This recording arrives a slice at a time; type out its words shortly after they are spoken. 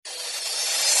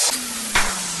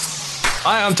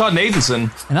Hi, I'm Todd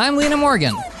Nathanson. And I'm Lena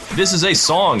Morgan. This is a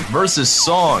song versus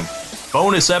song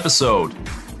bonus episode.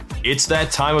 It's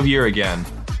that time of year again.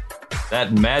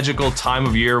 That magical time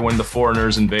of year when the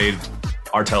foreigners invade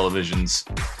our televisions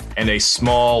and a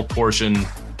small portion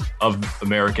of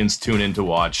Americans tune in to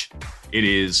watch. It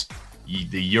is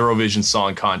the Eurovision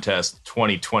Song Contest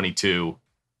 2022.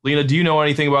 Lena, do you know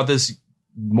anything about this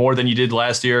more than you did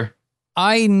last year?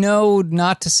 I know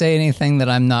not to say anything that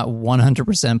I'm not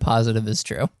 100% positive is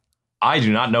true. I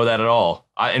do not know that at all.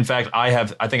 In fact, I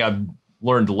think I've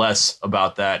learned less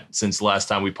about that since the last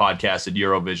time we podcasted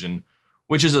Eurovision,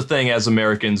 which is a thing as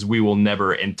Americans we will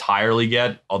never entirely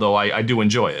get, although I do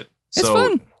enjoy it. It's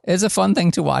fun. It's a fun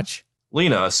thing to watch.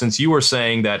 Lena, since you were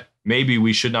saying that maybe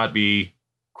we should not be,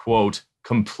 quote,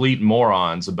 complete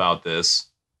morons about this,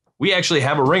 we actually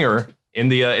have a ringer in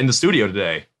the studio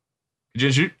today.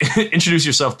 Could you introduce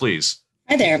yourself, please?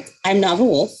 Hi there. I'm Nava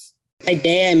Wolf. By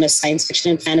day, I'm a science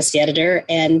fiction and fantasy editor,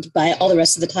 and by all the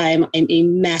rest of the time, I'm a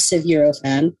massive Euro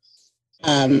fan.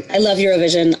 I love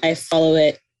Eurovision. I follow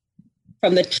it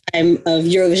from the time of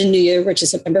Eurovision New Year, which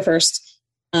is September 1st,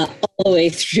 all the way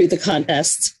through the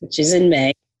contest, which is in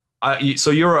May. So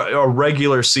you're a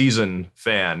regular season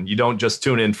fan. You don't just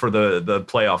tune in for the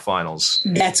playoff finals.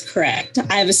 That's correct.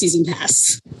 I have a season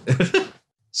pass.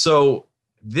 So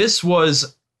this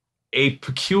was a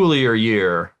peculiar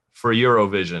year for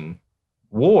Eurovision.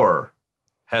 War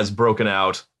has broken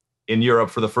out in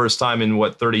Europe for the first time in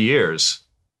 30 years.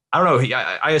 I don't know.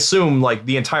 I assume like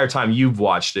the entire time you've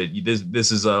watched it,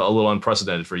 this is a little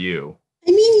unprecedented for you.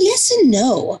 I mean, yes and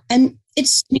no.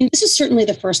 This is certainly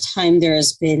the first time there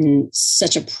has been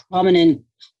such a prominent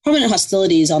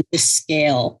hostilities on this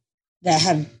scale that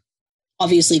have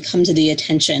obviously come to the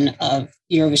attention of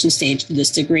the Eurovision stage to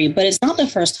this degree, but it's not the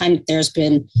first time that there's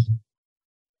been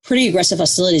pretty aggressive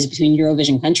hostilities between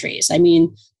Eurovision countries. I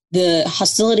mean, the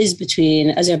hostilities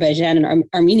between Azerbaijan and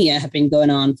Armenia have been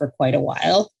going on for quite a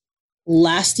while.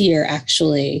 Last year,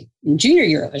 actually, in Junior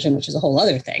Eurovision, which is a whole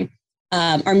other thing,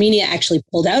 Armenia actually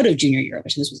pulled out of Junior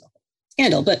Eurovision. This was a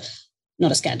scandal, but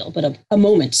not a scandal, but a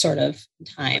moment sort of in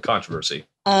time. A controversy.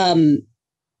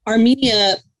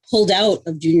 Armenia pulled out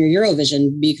of Junior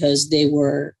Eurovision because they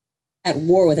were at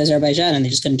war with Azerbaijan and they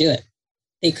just couldn't do it.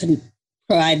 They couldn't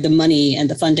provide the money and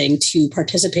the funding to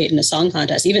participate in a song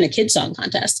contest, even a kid's song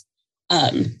contest,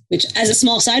 which as a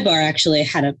small sidebar actually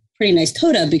had a pretty nice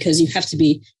coda because you have to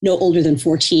be no older than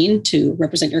 14 to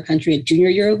represent your country at Junior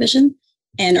Eurovision.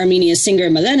 And Armenia's singer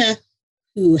Milena,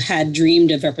 who had dreamed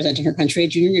of representing her country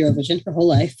at Junior Eurovision her whole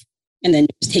life, and then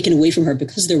it was taken away from her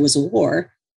because there was a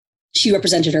war, she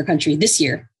represented her country this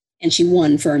year, and she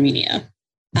won for Armenia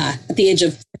at the age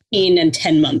of 15 and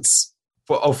 10 months.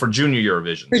 For Junior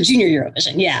Eurovision. For Junior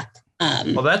Eurovision, yeah.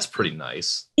 Well, that's pretty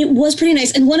nice. It was pretty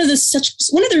nice. And one of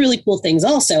the really cool things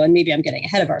also, and maybe I'm getting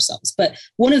ahead of ourselves, but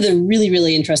one of the really,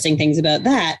 really interesting things about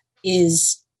that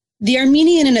is the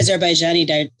Armenian and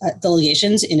Azerbaijani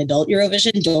delegations in adult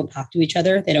Eurovision don't talk to each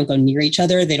other. They don't go near each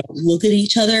other. They don't look at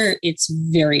each other. It's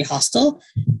very hostile.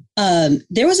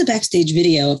 There was a backstage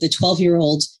video of the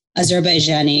 12-year-old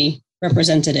Azerbaijani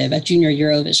representative at Junior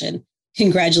Eurovision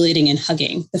congratulating and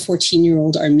hugging the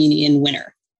 14-year-old Armenian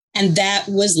winner. And that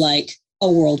was like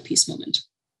a world peace moment.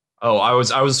 Oh, I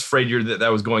was afraid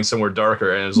that was going somewhere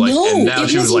darker. And it was like, no, and now it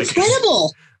she was like,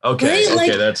 incredible. Okay, right?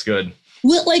 Okay, that's good.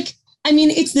 Well,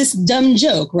 it's this dumb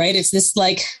joke, right? It's this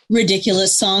like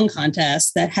ridiculous song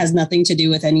contest that has nothing to do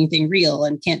with anything real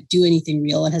and can't do anything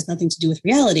real and has nothing to do with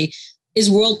reality. Is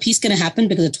world peace going to happen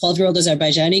because a 12-year-old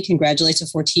Azerbaijani congratulates a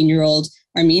 14-year-old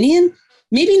Armenian?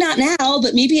 Maybe not now,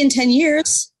 but maybe in 10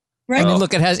 years, right? I mean,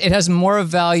 look, it has more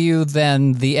value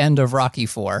than the end of Rocky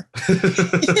IV.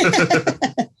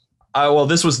 Well,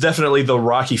 this was definitely the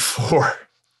Rocky IV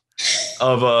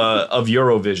of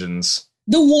Eurovisions.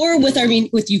 The war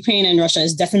with Ukraine and Russia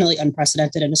is definitely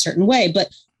unprecedented in a certain way, but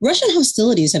Russian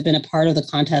hostilities have been a part of the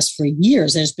contest for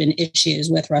years. There's been issues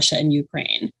with Russia and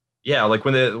Ukraine. Yeah, like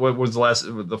what was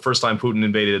the first time Putin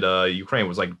invaded Ukraine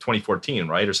was like 2014,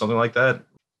 right? Or something like that.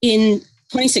 In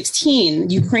 2016,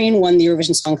 Ukraine won the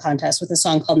Eurovision Song Contest with a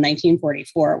song called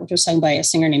 1944, which was sung by a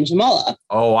singer named Jamala.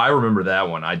 Oh, I remember that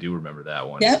one. I do remember that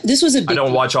one. Yeah, this was a big I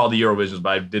don't watch all the Eurovisions, but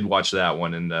I did watch that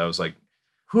one, and I was like,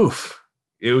 whew.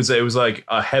 It was like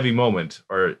a heavy moment.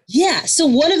 Yeah. So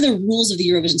one of the rules of the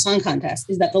Eurovision Song Contest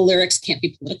is that the lyrics can't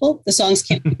be political. The songs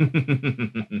can't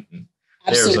be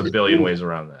There's a billion ways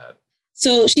around that.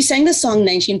 So she sang the song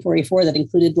 1944 that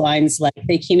included lines like,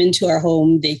 they came into our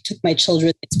home, they took my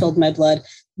children, they spilled my blood,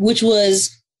 which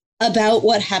was about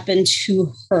what happened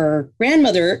to her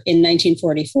grandmother in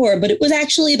 1944, but it was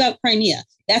actually about Crimea.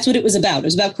 That's what it was about. It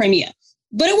was about Crimea.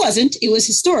 But it wasn't. It was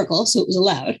historical, so it was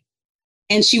allowed.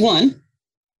 And she won,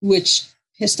 which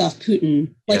pissed off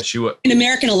Putin. Like, she was an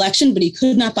American election, but he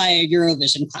could not buy a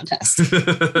Eurovision contest.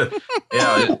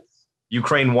 Yeah,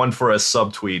 Ukraine won for a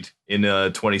subtweet in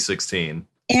 2016.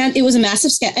 And it was a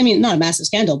massive scandal. I mean, not a massive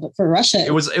scandal, but for Russia,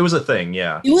 it was a thing.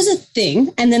 Yeah, it was a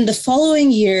thing. And then the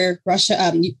following year,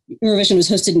 Eurovision was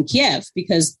hosted in Kiev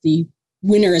because the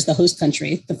winner is the host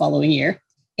country the following year.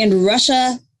 And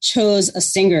Russia chose a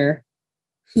singer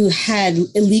who had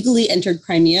illegally entered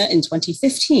Crimea in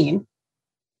 2015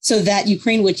 so that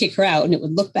Ukraine would kick her out and it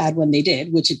would look bad when they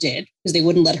did, which it did, because they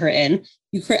wouldn't let her in.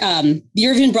 The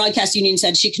Eurovision Broadcast Union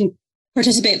said she can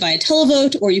participate via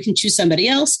televote or you can choose somebody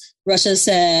else. Russia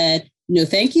said, no,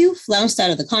 thank you, flounced out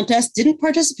of the contest, didn't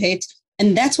participate.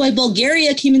 And that's why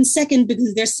Bulgaria came in second,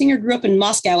 because their singer grew up in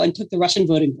Moscow and took the Russian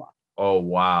voting bloc. Oh,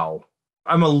 wow.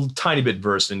 I'm a tiny bit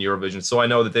versed in Eurovision, so I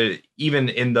know that even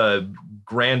in the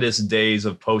grandest days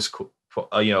of post-Cold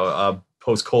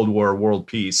War world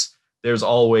peace, there's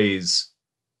always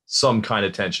some kind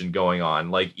of tension going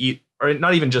on. Or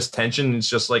not even just tension. It's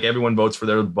just like everyone votes for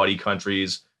their buddy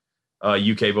countries.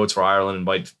 UK votes for Ireland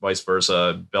and vice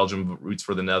versa. Belgium roots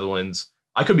for the Netherlands.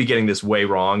 I could be getting this way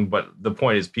wrong, but the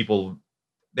point is people,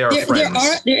 there is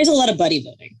a lot of buddy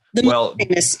voting. The most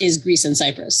famous is Greece and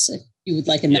Cyprus. If you would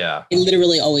like they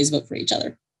literally always vote for each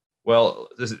other. Well,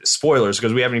 spoilers,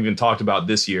 because we haven't even talked about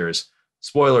this year's.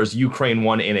 Spoilers, Ukraine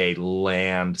won in a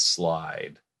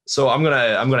landslide. So I'm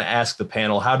gonna ask the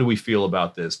panel, how do we feel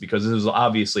about this? Because this is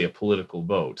obviously a political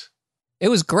vote. It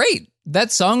was great.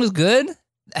 That song was good.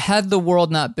 Had the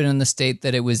world not been in the state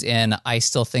that it was in, I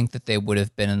still think that they would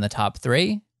have been in the top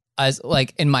 3. As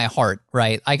like in my heart,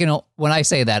 right? When I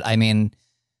say that, I mean,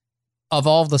 of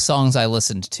all the songs I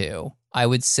listened to, I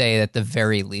would say at the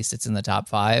very least it's in the top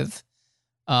 5.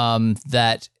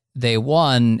 That they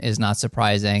won is not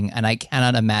surprising, and I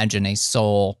cannot imagine a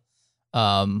soul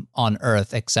on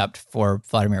earth except for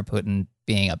Vladimir Putin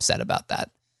being upset about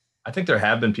that. I think there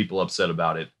have been people upset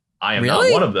about it. I am really?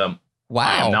 Not one of them. Wow.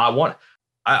 I am not one.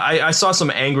 I saw some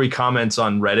angry comments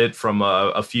on Reddit from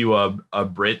a few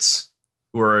Brits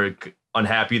who were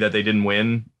unhappy that they didn't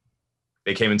win.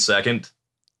 They came in second.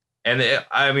 And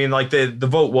the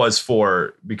vote was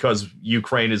for, because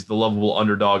Ukraine is the lovable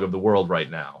underdog of the world right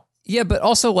now. Yeah, but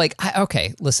also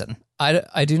okay, listen,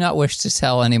 I do not wish to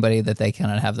tell anybody that they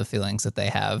cannot have the feelings that they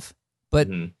have. But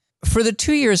for the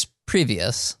 2 years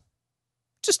previous,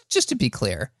 just to be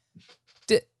clear,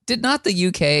 did not the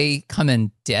UK come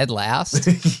in dead last?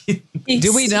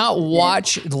 Did we not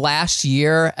watch last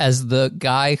year as the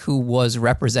guy who was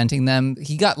representing them?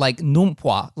 He got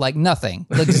numpwa, nothing,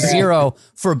 0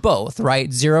 for both,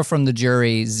 right? 0 from the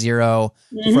jury, 0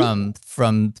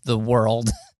 from the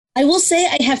world. I will say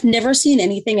I have never seen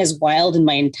anything as wild in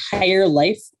my entire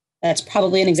life. That's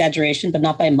probably an exaggeration, but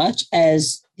not by much,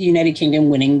 as the United Kingdom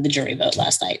winning the jury vote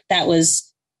last night. That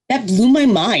blew my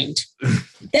mind.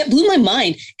 That blew my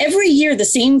mind. Every year, the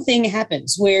same thing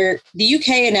happens where the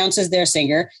UK announces their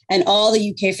singer and all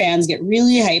the UK fans get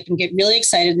really hyped and get really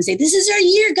excited and say, this is our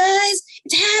year, guys.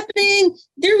 It's happening.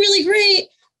 They're really great.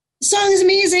 The song is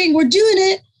amazing. We're doing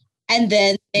it. And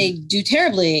then they do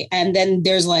terribly. And then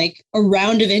there's a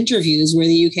round of interviews where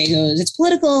the UK goes, it's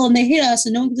political and they hate us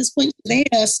and no one gets this point. They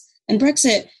hate us and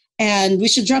Brexit. And we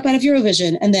should drop out of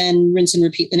Eurovision, and then rinse and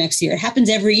repeat the next year. It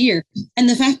happens every year. And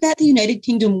the fact that the United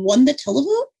Kingdom won the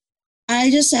televote,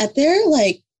 I just sat there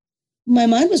my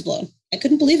mind was blown. I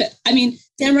couldn't believe it. I mean,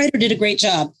 Sam Ryder did a great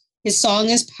job. His song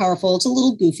is powerful. It's a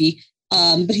little goofy,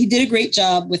 but he did a great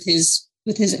job with his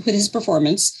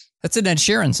performance. That's an Ed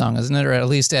Sheeran song, isn't it? Or at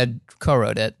least Ed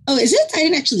co-wrote it. Oh, is it? I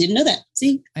didn't know that.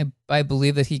 See? I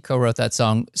believe that he co-wrote that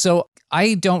song. So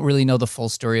I don't really know the full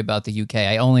story about the UK.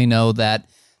 I only know that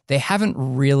they haven't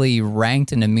really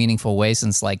ranked in a meaningful way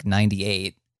since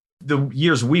 98. The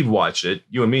years we've watched it,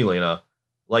 you and me, Lena,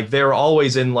 they're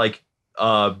always in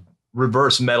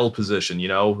reverse medal position,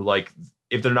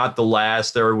 if they're not the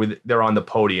last, they're on the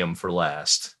podium for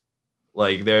last.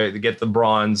 They get the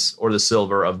bronze or the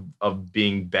silver of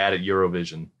being bad at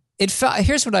Eurovision.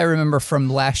 Here's what I remember from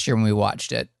last year when we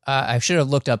watched it. I should have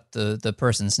looked up the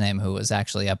person's name who was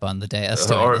actually up on the dais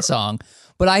doing the song.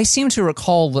 But I seem to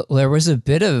recall that there was a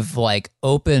bit of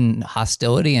open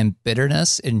hostility and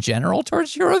bitterness in general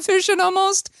towards Eurovision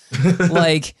almost.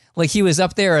 like he was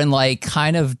up there and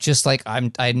kind of just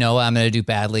I know I'm going to do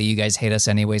badly. You guys hate us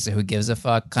anyway, so who gives a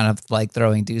fuck? Kind of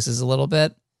throwing deuces a little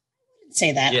bit.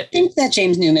 Say that. Yeah. I think that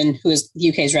James Newman, who was the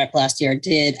UK's rep last year,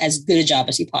 did as good a job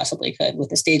as he possibly could with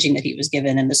the staging that he was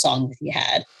given and the song that he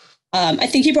had. I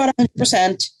think he brought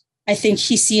 100%. I think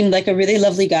he seemed like a really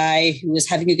lovely guy who was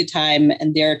having a good time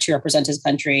and there to represent his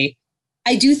country.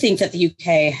 I do think that the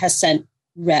UK has sent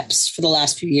reps for the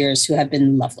last few years who have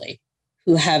been lovely,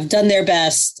 who have done their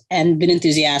best and been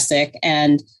enthusiastic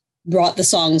and brought the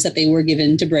songs that they were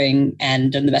given to bring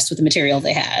and done the best with the material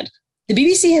they had. The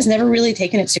BBC has never really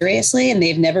taken it seriously, and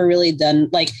they've never really done,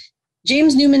 like,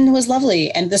 James Newman was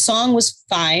lovely and the song was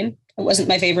fine. It wasn't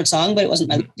my favorite song, but it wasn't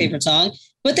my favorite song.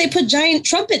 But they put giant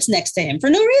trumpets next to him for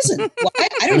no reason. Why?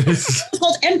 I don't know. It's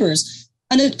called Embers.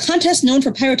 On a contest known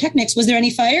for pyrotechnics, was there any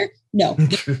fire? No.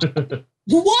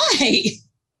 Why?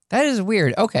 That is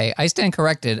weird. Okay, I stand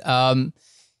corrected.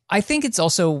 I think it's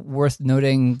also worth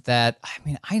noting that, I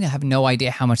mean, I have no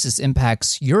idea how much this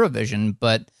impacts Eurovision,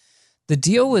 but the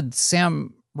deal with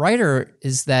Sam Ryder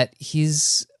is that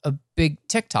he's a big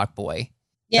TikTok boy.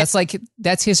 Yeah.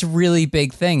 That's his really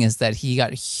big thing, is that he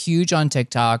got huge on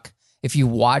TikTok. If you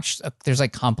watch, there's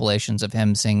like compilations of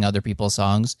him singing other people's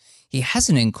songs. He has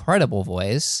an incredible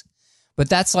voice, but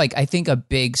that's like, I think, a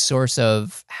big source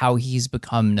of how he's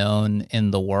become known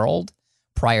in the world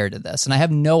prior to this. And I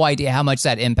have no idea how much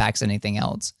that impacts anything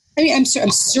else. I mean, I'm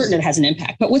certain it has an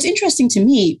impact. But what's interesting to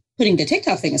me, putting the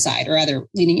TikTok thing aside, or rather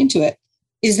leaning into it,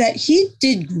 is that he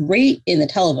did great in the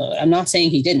televote. I'm not saying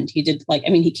he didn't. He did,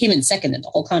 he came in second in the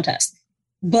whole contest.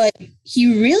 But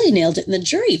he really nailed it in the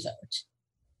jury vote.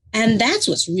 And that's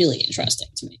what's really interesting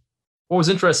to me. What was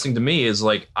interesting to me is,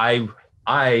 like, I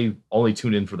only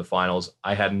tuned in for the finals.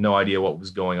 I had no idea what was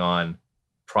going on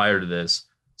prior to this.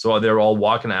 So they were all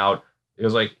walking out. It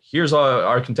was like, here's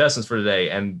our contestants for today.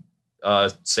 And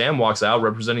Sam walks out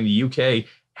representing the UK,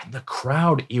 and the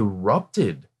crowd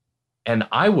erupted. And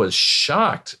I was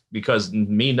shocked because,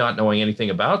 me not knowing anything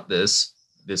about this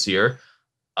year,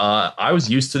 I was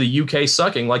used to the UK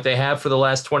sucking like they have for the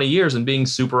last 20 years and being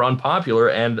super unpopular.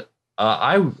 And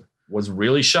I was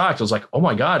really shocked. I was like, oh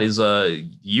my God, is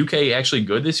UK actually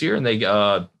good this year? And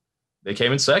they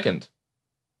came in second,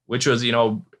 which was,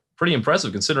 pretty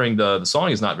impressive considering the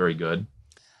song is not very good.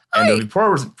 And the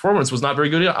performance was not very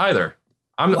good either.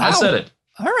 I said it.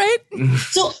 All right.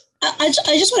 So I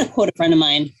just want to quote a friend of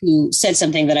mine who said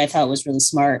something that I thought was really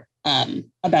smart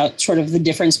about sort of the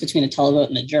difference between a televote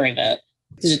and a jury vote.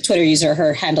 There's a Twitter user.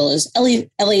 Her handle is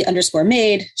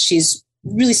Ellie_Maid. She's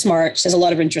really smart. She says a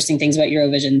lot of interesting things about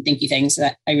Eurovision, thinky things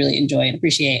that I really enjoy and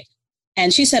appreciate.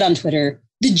 And she said on Twitter,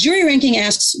 the jury ranking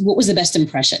asks, what was the best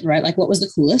impression, right? Like, what was the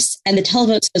coolest? And the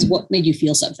televote says, what made you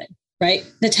feel something, right?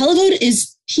 The televote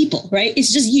is people, right?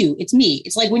 It's just you. It's me.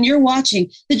 It's like when you're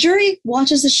watching, the jury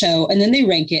watches the show and then they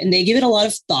rank it and they give it a lot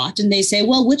of thought and they say,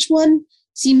 well, which one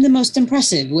seemed the most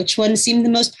impressive? Which one seemed the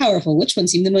most powerful? Which one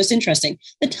seemed the most interesting?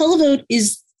 The televote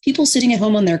is people sitting at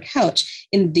home on their couch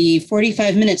in the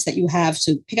 45 minutes that you have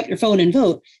to pick up your phone and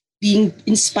vote, being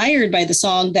inspired by the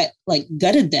song that like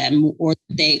gutted them or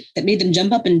that made them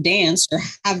jump up and dance or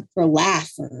have or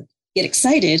laugh or get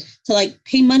excited to like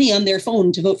pay money on their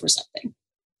phone to vote for something.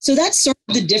 So that's sort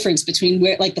of the difference between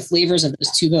where like the flavors of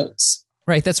those two votes.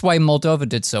 Right. That's why Moldova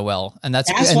did so well. And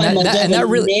that's why Moldova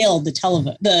really nailed the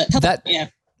televote. Yeah.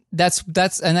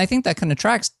 That's and I think that kind of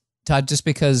tracks, Todd, just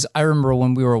because I remember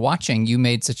when we were watching, you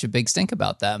made such a big stink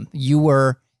about them. You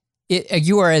were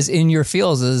as in your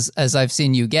feels as I've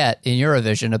seen you get in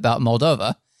Eurovision about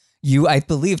Moldova. You, I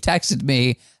believe, texted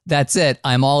me, that's it,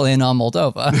 I'm all in on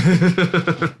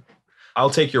Moldova. I'll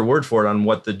take your word for it on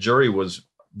what the jury was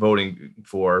voting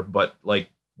for, but like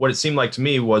what it seemed like to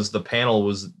me was the panel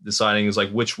was deciding is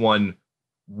like which one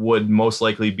would most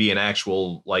likely be an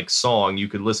actual like song you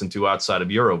could listen to outside of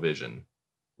Eurovision.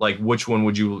 Like which one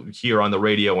would you hear on the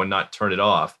radio and not turn it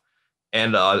off?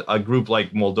 And a group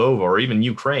like Moldova or even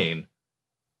Ukraine,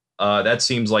 that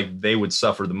seems like they would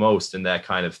suffer the most in that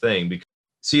kind of thing. Because,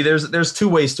 see, there's two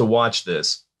ways to watch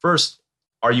this. First,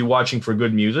 are you watching for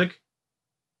good music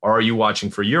or are you watching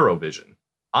for Eurovision?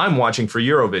 I'm watching for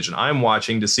Eurovision. I'm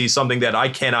watching to see something that I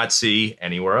cannot see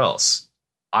anywhere else.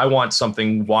 I want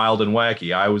something wild and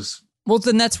wacky. Well,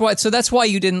 then that's why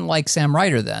you didn't like Sam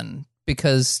Ryder then.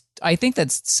 Because I think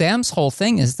that Sam's whole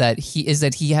thing is that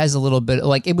he has a little bit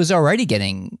like it was already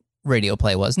getting radio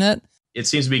play, wasn't it? It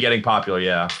seems to be getting popular,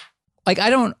 yeah. Like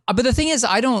but the thing is,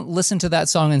 I don't listen to that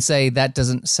song and say that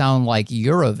doesn't sound like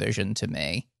Eurovision to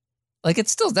me. Like that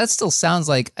still sounds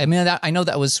like. I mean, I know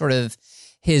that was sort of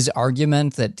his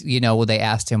argument that they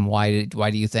asked him why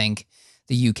do you think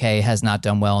the UK has not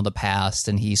done well in the past,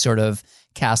 and he sort of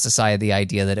cast aside the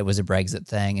idea that it was a Brexit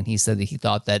thing, and he said that he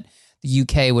thought that the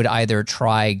UK would either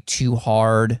try too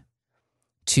hard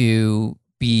to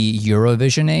be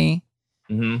Eurovision-y,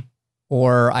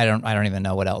 or I don't even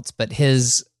know what else. But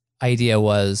his idea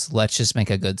was, let's just make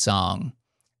a good song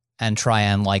and try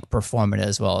and like perform it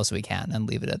as well as we can and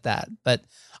leave it at that. But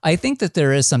I think that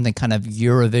there is something kind of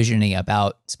Eurovision-y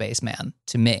about Spaceman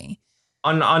to me.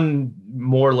 On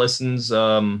more listens,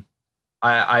 I'm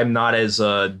not as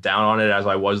down on it as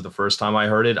I was the first time I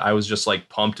heard it. I was just like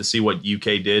pumped to see what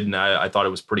UK did, and I thought it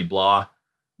was pretty blah.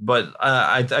 But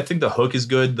I think the hook is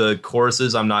good. The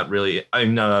choruses, I'm not really.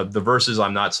 The verses,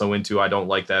 I'm not so into. I don't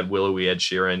like that willowy Ed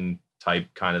Sheeran type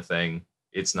kind of thing.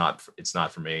 It's not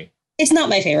for me. It's not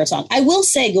my favorite song. I will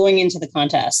say, going into the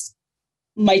contest,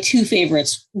 my two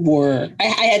favorites were. I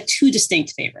had two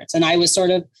distinct favorites, and I was sort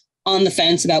of on the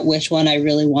fence about which one I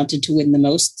really wanted to win the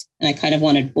most, and I kind of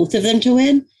wanted both of them to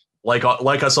win. Like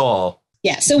us all.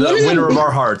 Yeah. So the one of winner them, of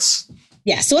our hearts.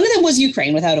 Yeah. So one of them was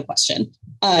Ukraine, without a question.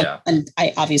 And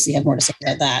I obviously have more to say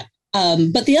about that.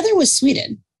 But the other was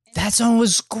Sweden. That song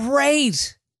was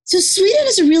great. So Sweden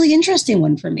is a really interesting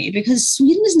one for me because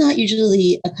Sweden is not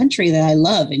usually a country that I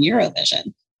love in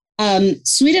Eurovision.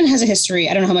 Sweden has a history.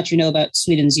 I don't know how much you know about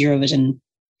Sweden's Eurovision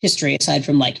history aside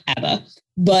from like ABBA,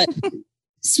 but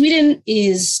Sweden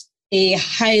is a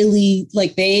highly,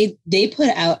 like they put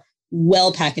out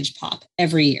well-packaged pop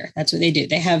every year. That's what they do.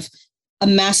 They have a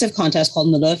massive contest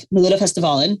called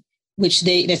Melodifestivalen, which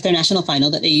it's their national final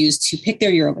that they use to pick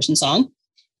their Eurovision song.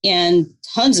 And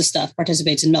tons of stuff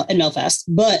participates in Melfest.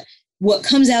 But what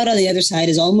comes out on the other side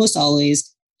is almost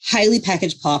always highly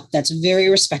packaged pop that's very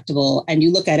respectable. And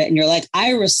you look at it and you're like,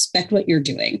 I respect what you're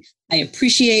doing. I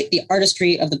appreciate the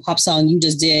artistry of the pop song you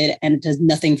just did, and it does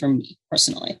nothing for me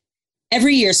personally.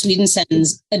 Every year, Sweden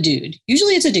sends a dude.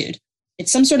 Usually it's a dude.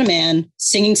 It's some sort of man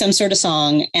singing some sort of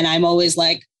song. And I'm always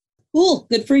like, cool,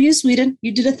 good for you, Sweden.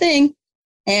 You did a thing.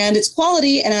 And it's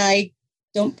quality, and I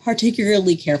don't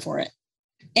particularly care for it.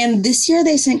 And this year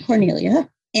they sent Cornelia,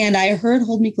 and I heard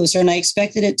Hold Me Closer, and I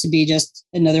expected it to be just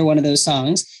another one of those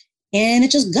songs. And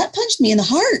it just gut punched me in the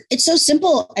heart. It's so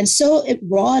simple and so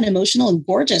raw and emotional and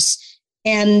gorgeous.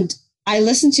 And I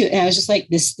listened to it and I was just like,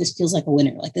 this feels like a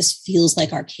winner. Like, this feels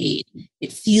like arcade.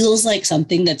 It feels like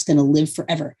something that's going to live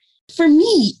forever. For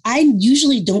me, I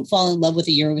usually don't fall in love with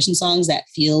the Eurovision songs that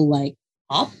feel like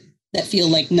pop, that feel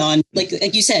like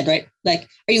like you said, right? Like,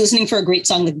 are you listening for a great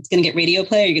song that's going to get radio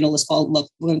play? Or are you going to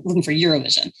looking for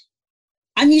Eurovision?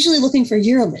 I'm usually looking for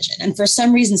Eurovision. And for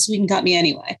some reason, Sweden got me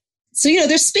anyway. So,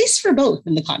 there's space for both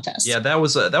in the contest. Yeah, that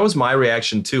was my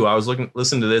reaction too. I was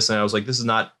listening to this and I was like, this is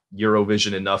not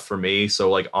Eurovision enough for me. So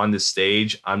like on this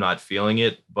stage, I'm not feeling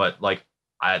it. But like,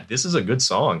 this is a good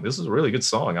song. This is a really good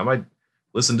song. I might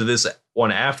listen to this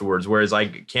one afterwards. Whereas I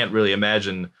can't really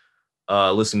imagine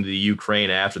listening to the Ukraine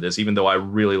after this, even though I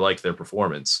really liked their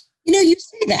performance. You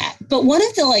say that, but one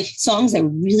of the songs that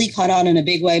really caught on in a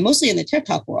big way, mostly in the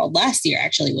TikTok world last year,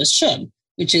 actually was Shum,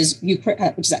 which is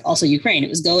also Ukraine. It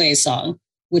was Goe's song,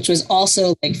 which was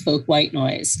also like folk white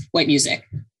music.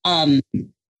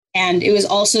 And it was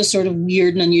also sort of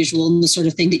weird and unusual and the sort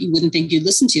of thing that you wouldn't think you'd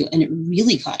listen to. And it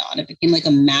really caught on. It became like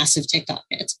a massive TikTok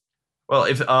hit. Well,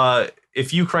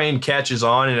 if Ukraine catches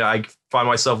on and I find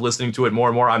myself listening to it more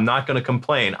and more, I'm not going to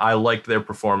complain. I liked their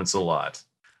performance a lot.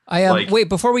 Wait,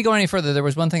 before we go any further, there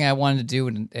was one thing I wanted to do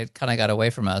and it kind of got away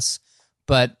from us.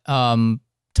 But Todd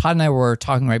and I were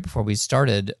talking right before we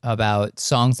started about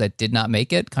songs that did not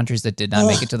make it, countries that did not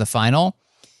make it to the final.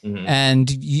 Mm-hmm.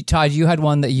 And Todd, you had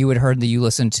one that you had heard that you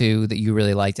listened to that you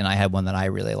really liked, and I had one that I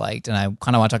really liked. And I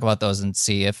kind of want to talk about those and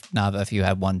see if Nava, if you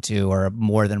had one too, or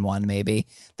more than one maybe,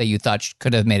 that you thought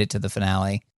could have made it to the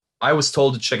finale. I was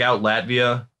told to check out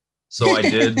Latvia, so I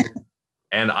did,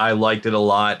 and I liked it a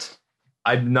lot.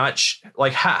 I'm not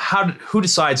who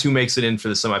decides who makes it in for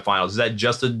the semifinals? Is that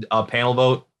just a panel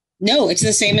vote? No, it's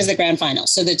the same as the grand final.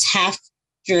 So that's half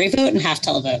jury vote and half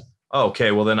televote.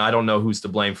 Okay, well then I don't know who's to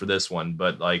blame for this one,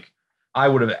 but like I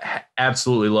would have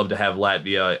absolutely loved to have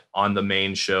Latvia on the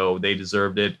main show. They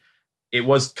deserved it. It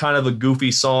was kind of a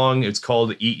goofy song. It's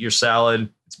called Eat Your Salad.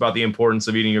 It's about the importance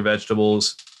of eating your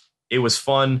vegetables. It was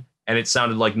fun, and it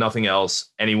sounded like nothing else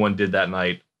anyone did that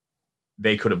night.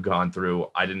 They could have gone through.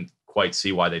 I didn't quite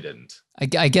see why they didn't.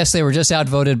 I guess they were just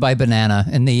outvoted by Banana.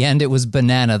 In the end, it was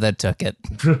Banana that took it.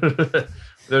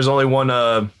 There's only one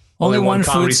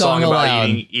comedy song about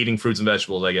eating fruits and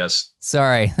vegetables, I guess.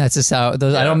 Sorry, that's just how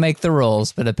those. Yeah. I don't make the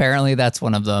rules, but apparently that's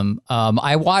one of them.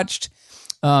 I watched.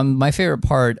 My favorite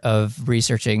part of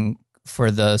researching for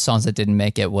the songs that didn't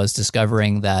make it was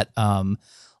discovering that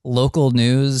local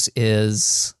news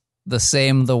is the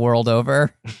same the world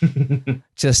over.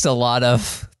 Just a lot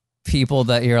of people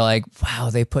that you're like,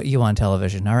 wow, they put you on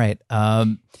television. All right.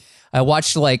 I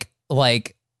watched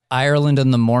like Ireland in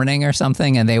the Morning or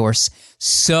something, and they were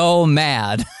so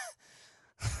mad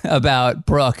about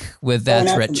Brooke with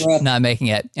That's Rich not making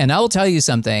it. And I will tell you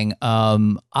something.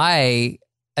 I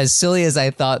as silly as I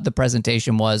thought the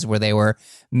presentation was, where they were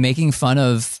making fun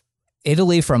of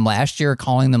Italy from last year,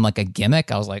 calling them like a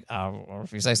gimmick, I was like, oh,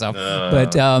 if you say so.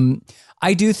 But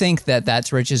I do think that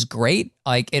That's Rich is great.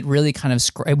 Like, it really kind of,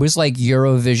 it was like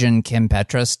Eurovision Kim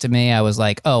Petras to me. I was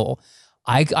like, oh,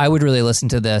 I would really listen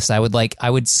to this. I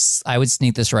would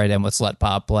sneak this right in with Slut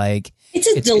Pop. Like,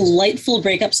 it's delightful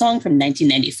breakup song from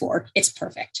 1994. It's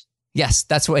perfect. Yes,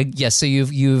 that's what. Yes, so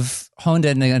you've honed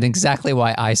in on exactly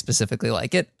why I specifically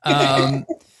like it.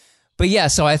 But yeah,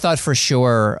 so I thought for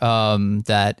sure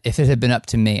that if it had been up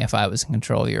to me, if I was in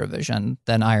control of Eurovision,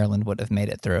 then Ireland would have made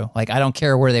it through. Like, I don't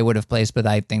care where they would have placed, but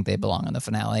I think they belong in the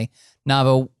finale.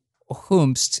 Nava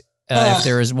Whomst, if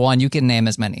there is one, you can name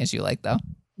as many as you like, though.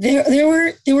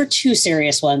 There were two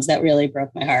serious ones that really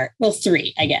broke my heart. Well,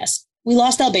 three, I guess. We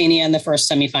lost Albania in the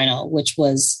first semifinal, which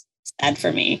was sad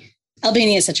for me.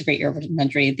 Albania is such a great Eurovision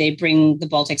country. They bring the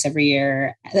Balkans every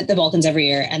year,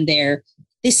 and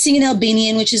they sing in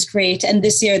Albanian, which is great. And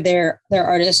this year, their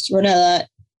artist, Ronella,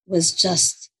 was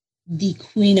just the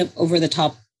queen of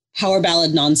over-the-top power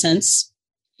ballad nonsense,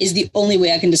 is the only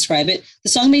way I can describe it. The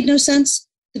song made no sense.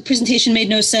 The presentation made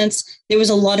no sense. There was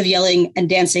a lot of yelling and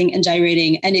dancing and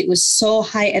gyrating, and it was so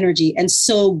high energy and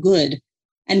so good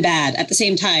and bad at the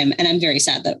same time. And I'm very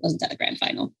sad that it wasn't at the grand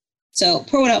final. So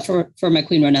pour one out for my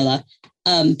queen, Ronella.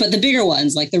 But the bigger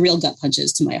ones, like the real gut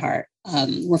punches to my heart,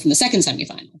 were from the second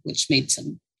semifinal, which made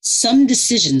some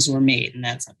decisions were made in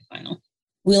that semifinal.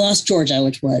 We lost Georgia,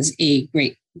 which was a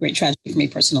great tragedy for me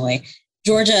personally.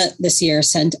 Georgia this year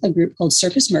sent a group called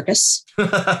Circus Mercus.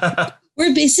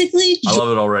 We're basically... I love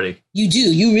it already. You do.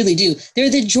 You really do. They're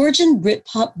the Georgian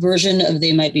Britpop version of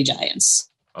They Might Be Giants.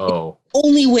 Oh. The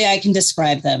only way I can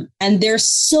describe them. And they're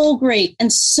so great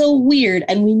and so weird,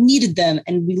 and we needed them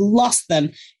and we lost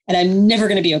them, and I'm never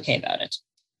going to be okay about it.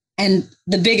 And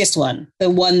the biggest one, the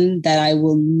one that I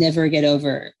will never get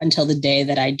over until the day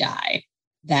that I die,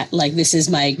 that like this is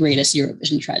my greatest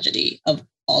Eurovision tragedy of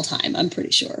all time, I'm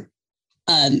pretty sure,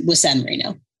 was San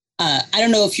Marino. I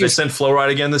don't know if you... They sent Flow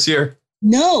Ride again this year?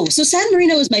 No. So San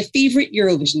Marino is my favorite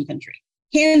Eurovision country,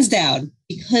 hands down,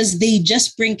 because they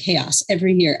just bring chaos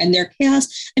every year. And their chaos,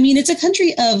 I mean, it's a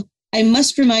country of, I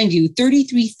must remind you,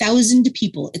 33,000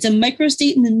 people. It's a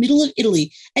microstate in the middle of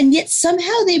Italy. And yet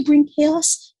somehow they bring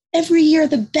chaos every year,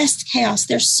 the best chaos.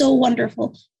 They're so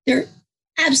wonderful. They're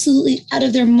absolutely out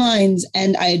of their minds,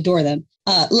 and I adore them.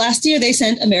 Last year, they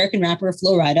sent American rapper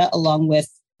Flo Rida along with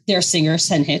their singer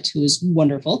Senhit, who is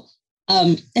wonderful.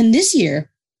 And this year,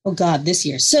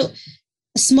 so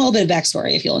a small bit of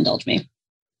backstory, if you'll indulge me.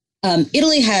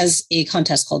 Italy has a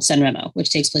contest called Sanremo,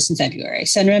 which takes place in February.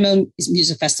 Sanremo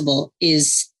Music Festival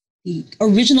is the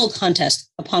original contest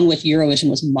upon which Eurovision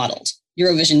was modeled.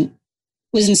 Eurovision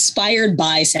was inspired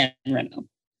by Sanremo.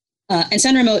 And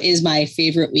Sanremo is my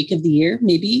favorite week of the year,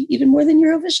 maybe even more than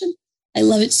Eurovision. I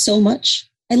love it so much.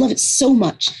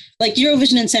 Like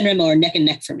Eurovision and Sanremo are neck and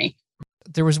neck for me.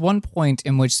 There was one point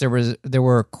in which there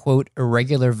were, quote,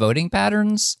 irregular voting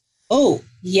patterns. Oh,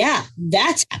 yeah,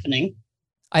 that's happening.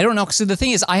 I don't know. So the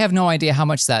thing is, I have no idea how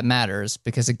much that matters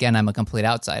because, again, I'm a complete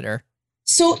outsider.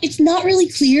 So it's not really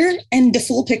clear, and the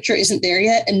full picture isn't there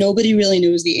yet, and nobody really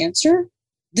knows the answer.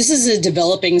 This is a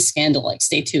developing scandal. Like,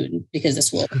 stay tuned, because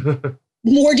this will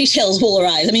more details will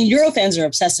arise. I mean, Eurofans are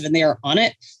obsessive, and they are on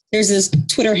it. There's this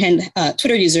Twitter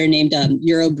user named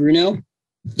Euro Bruno.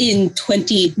 In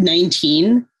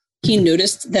 2019, he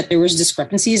noticed that there was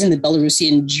discrepancies in the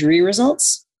Belarusian jury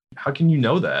results. How can you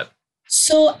know that?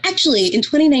 So actually, in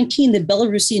 2019, the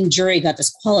Belarusian jury got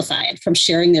disqualified from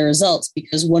sharing their results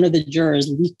because one of the jurors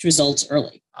leaked results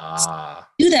early. So to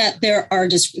do that, there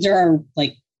are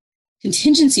like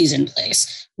contingencies in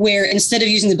place where instead of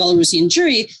using the Belarusian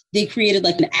jury, they created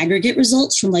like an aggregate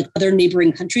results from like other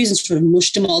neighboring countries and sort of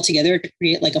mushed them all together to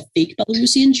create like a fake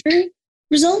Belarusian jury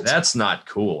result. That's not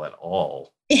cool at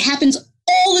all. It happens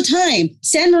all the time.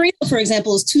 San Marino, for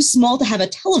example, is too small to have a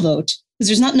televote because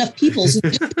there's not enough people. So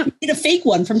they just made a fake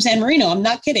one from San Marino. I'm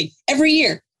not kidding. Every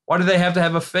year. Why do they have to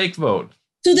have a fake vote?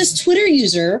 So this Twitter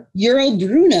user, Euro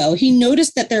Bruno, he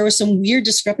noticed that there were some weird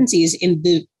discrepancies in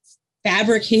the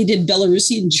fabricated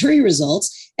Belarusian jury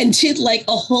results and did like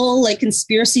a whole like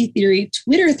conspiracy theory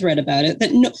Twitter thread about it that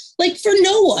for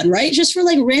no one, right? Just for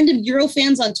like random Euro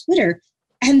fans on Twitter.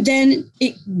 And then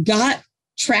it got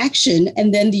traction.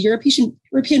 And then the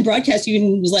European Broadcast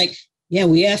Union was like, yeah,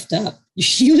 we effed up.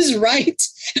 She was right.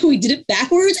 We did it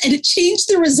backwards and it changed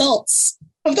the results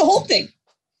of the whole thing.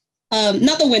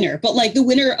 Not the winner, but like the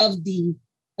winner of the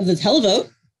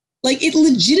televote. Like it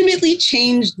legitimately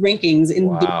changed rankings in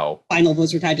the final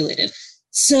votes were tabulated.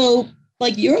 So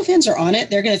like Eurofans are on it.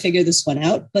 They're going to figure this one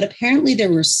out. But apparently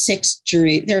there are six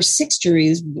jury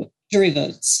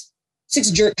votes,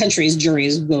 countries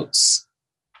juries votes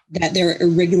that there are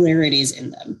irregularities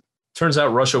in them. Turns out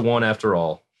Russia won after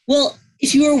all. Well,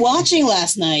 if you were watching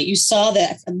last night, you saw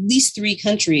that at least 3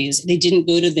 countries, they didn't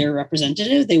go to their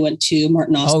representative. They went to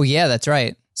Martin Austell. Oh, yeah, that's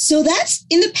right. So that's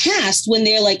in the past when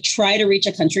they're like try to reach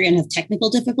a country and have technical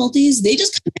difficulties, they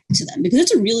just come back to them because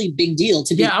it's a really big deal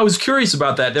to be. Yeah, I was curious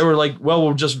about that. They were like, well,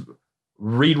 we'll just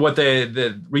read what they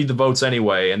read the votes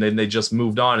anyway. And then they just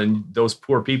moved on. And those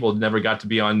poor people never got to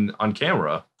be on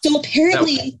camera. So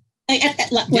apparently...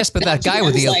 Yes, but that guy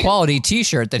with the equality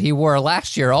T-shirt that he wore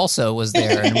last year also was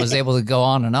there and was able to go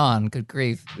on and on. Good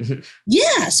grief.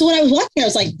 Yeah. So when I was watching, I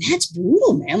was like, that's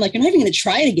brutal, man. Like, you're not even going to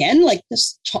try it again. Like,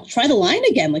 just try the line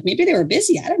again. Like, maybe they were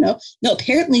busy. I don't know. No,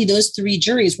 apparently those 3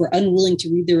 juries were unwilling to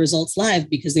read their results live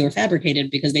because they were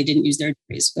fabricated because they didn't use their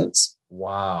jury's votes.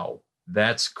 Wow.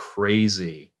 That's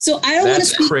crazy. So I don't want to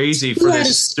speak crazy for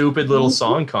this stupid little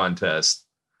song contest.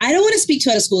 I don't want to speak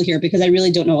too out of school here because I really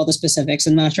don't know all the specifics.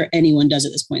 I'm not sure anyone does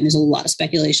at this point. There's a lot of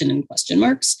speculation and question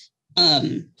marks.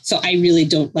 So I really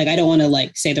don't I don't want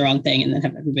to say the wrong thing and then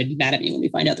have everybody mad at me when we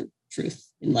find out the truth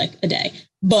in a day.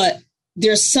 But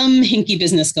there's some hinky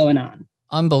business going on.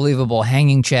 Unbelievable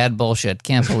hanging Chad bullshit.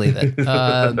 Can't believe it.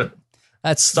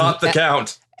 That's stop the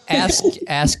count.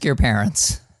 Ask your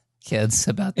parents, kids,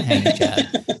 about the hanging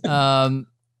Chad.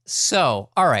 So,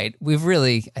 all right,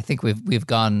 I think we've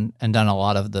gone and done a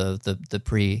lot of the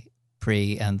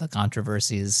pre and the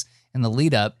controversies in the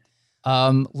lead up.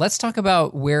 Let's talk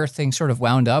about where things sort of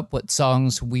wound up, what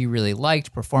songs we really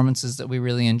liked, performances that we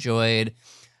really enjoyed,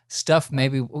 stuff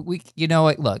maybe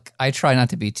look, I try not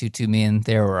to be too mean.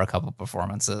 There were a couple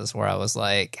performances where I was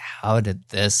like, how did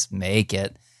this make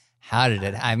it? How did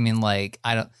it? I mean,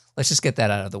 let's just get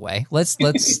that out of the way.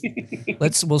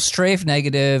 We'll strafe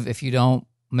negative. If you don't,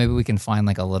 maybe we can find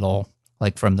a little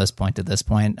from this point to this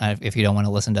point. If you don't want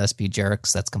to listen to us be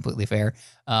jerks, that's completely fair.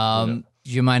 Do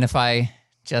you mind if I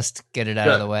just get it out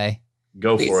of the way?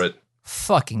 Go for it.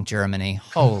 Fucking Germany.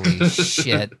 Holy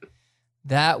shit.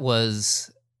 That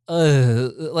was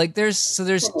there's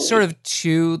sort of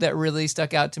 2 that really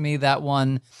stuck out to me. That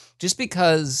one, just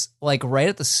because right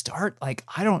at the start,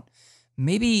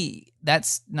 maybe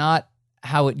that's not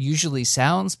how it usually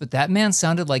sounds, but that man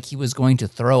sounded like he was going to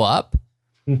throw up.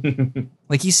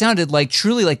 He sounded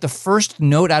truly the first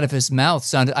note out of his mouth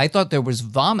sounded, I thought there was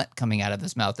vomit coming out of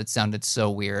his mouth. It sounded so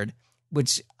weird,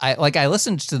 which I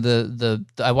listened to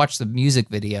I watched the music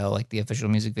video, the official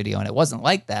music video, and it wasn't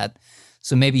like that.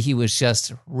 So maybe he was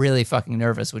just really fucking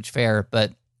nervous, which fair,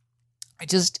 but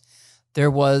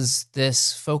there was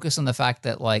this focus on the fact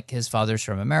that his father's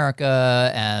from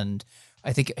America and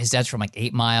I think his dad's from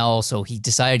 8 Mile. So he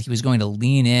decided he was going to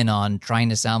lean in on trying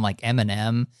to sound like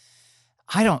Eminem.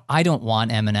 I don't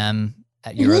want Eminem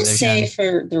at Eurovision. Let's say,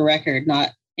 for the record, not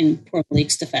in poor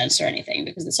Malik's defense or anything,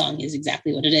 because the song is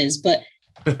exactly what it is, but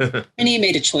Germany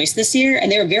made a choice this year,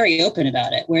 and they were very open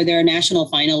about it, where their national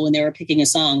final, when they were picking a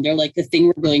song, they're like, the thing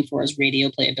we're going for is radio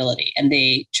playability. And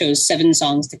they chose 7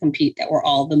 songs to compete that were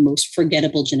all the most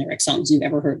forgettable generic songs you've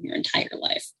ever heard in your entire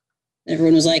life. And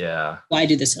everyone was like, why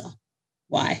do this at all?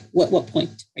 Why? What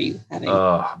point are you having?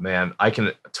 Oh man, I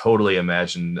can totally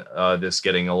imagine this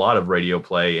getting a lot of radio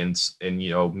play in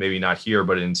maybe not here,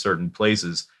 but in certain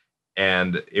places,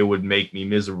 and it would make me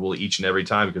miserable each and every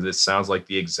time because it sounds like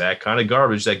the exact kind of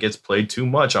garbage that gets played too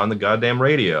much on the goddamn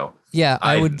radio. Yeah,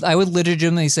 I would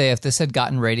legitimately say if this had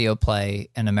gotten radio play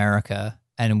in America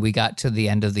and we got to the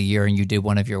end of the year and you did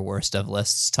one of your worst of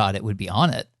lists, Todd, it would be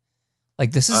on it.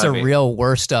 This is real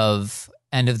worst of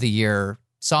end of the year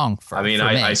song for me.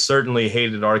 I certainly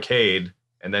hated Arcade,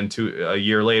 and then a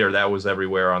year later that was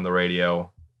everywhere on the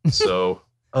radio. So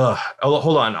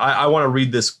hold on, I want to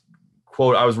read this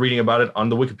quote. I was reading about it on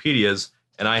the Wikipedias,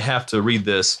 and I have to read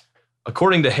this.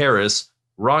 According to Harris,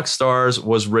 Rockstars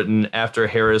was written after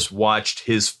Harris watched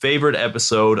his favorite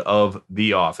episode of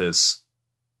The Office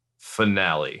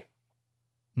finale.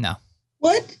 No.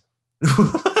 What?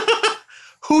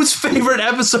 Whose favorite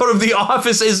episode of The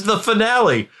Office is the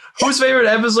finale? Whose favorite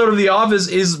episode of The Office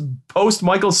is post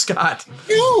Michael Scott?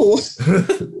 No.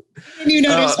 I knew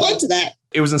not to respond to that.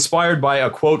 It was inspired by a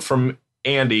quote from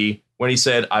Andy when he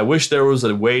said, "I wish there was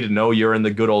a way to know you're in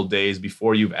the good old days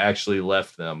before you've actually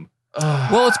left them."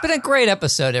 Well, it's been a great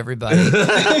episode, everybody.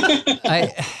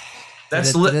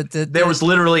 There was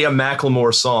literally a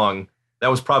Macklemore song that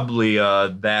was probably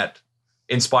that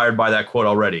inspired by that quote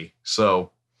already.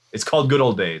 So it's called Good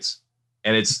Old Days.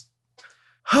 And it's,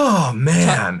 oh,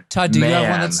 man. Todd, do you have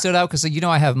one that stood out? Because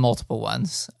I have multiple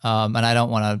ones, and I don't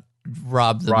want to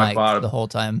rob the mic the whole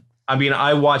time. I mean,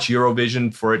 I watch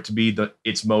Eurovision for it to be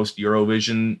its most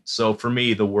Eurovision. So for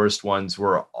me, the worst ones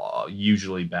were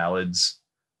usually ballads.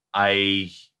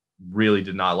 I really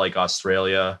did not like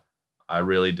Australia. I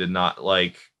really did not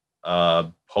like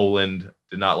Poland.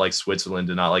 Did not like Switzerland.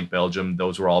 Did not like Belgium.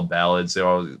 Those were all ballads. They were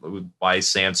all by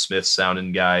Sam Smith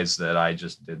sounding guys that I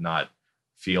just did not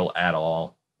feel at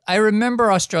all. I remember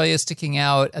Australia sticking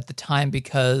out at the time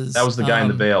because that was the guy in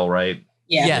the veil, right?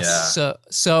 Yeah. Yes. Yeah.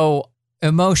 So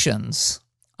emotions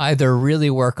either really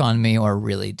work on me or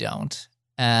really don't.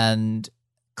 And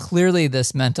clearly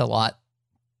this meant a lot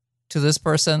to this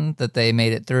person that they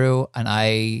made it through. And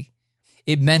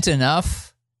it meant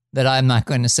enough that I'm not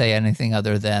going to say anything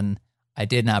other than I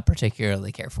did not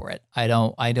particularly care for it. I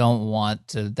don't want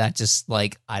to, that just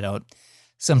like,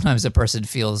 sometimes a person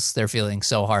feels they're feeling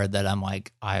so hard that I'm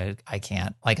like, I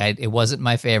can't, like it wasn't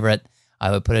my favorite. I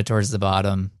would put it towards the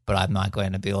bottom, but I'm not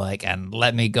going to be like, and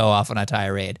let me go off on a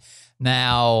tirade.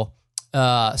 Now,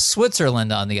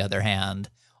 Switzerland, on the other hand,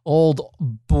 old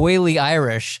boily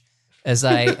Irish, as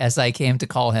I came to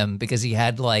call him, because he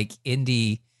had like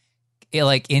indie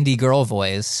girl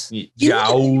voice. You know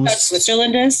what the thing about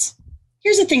Switzerland is?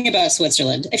 Here's the thing about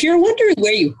Switzerland. If you're wondering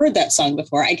where you heard that song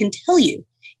before, I can tell you.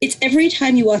 It's every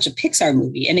time you watch a Pixar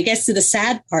movie and it gets to the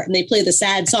sad part and they play the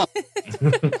sad song.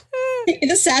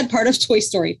 The sad part of Toy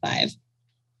Story 5.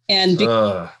 And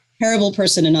terrible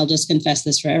person, and I'll just confess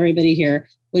this for everybody here,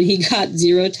 when he got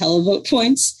 0 televote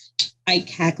points, I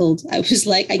cackled. I was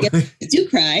like, I guess I do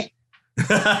cry.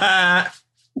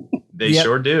 They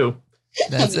sure do.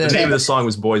 That's the it. name of the song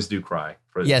was Boys Do Cry.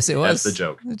 Yes, it was. That's the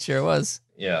joke. It sure was.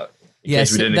 Yeah.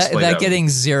 Yes, we didn't explain that getting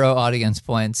 0 audience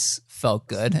points felt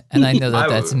good, and I know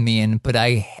that's mean, but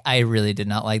I really did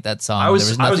not like that song. I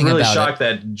was really shocked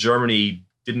it. that Germany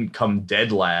didn't come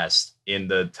dead last in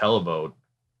the televote.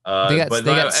 They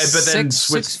got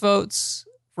six votes,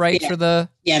 right? Yeah. For the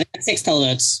they got 6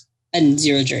 televotes and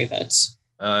 0 jury votes.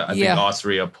 I think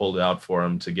Austria pulled out for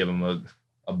him to give him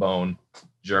a bone.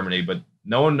 Germany, but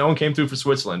no one came through for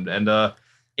Switzerland. And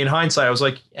in hindsight, I was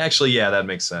like, actually, yeah, that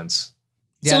makes sense.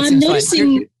 Yeah, so I'm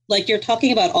noticing, like, you're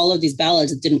talking about all of these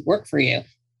ballads that didn't work for you.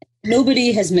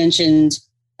 Nobody has mentioned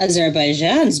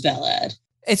Azerbaijan's ballad.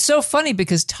 It's so funny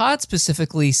because Todd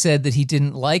specifically said that he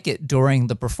didn't like it during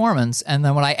the performance. And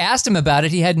then when I asked him about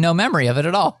it, he had no memory of it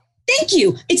at all. Thank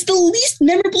you. It's the least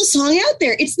memorable song out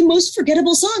there. It's the most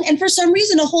forgettable song. And for some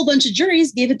reason, a whole bunch of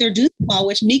juries gave it their due,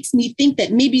 which makes me think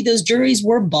that maybe those juries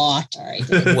were bought. All right.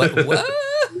 What?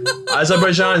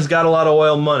 Azerbaijan's got a lot of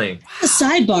oil money. A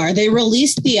sidebar, they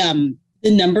released the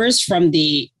numbers from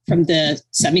the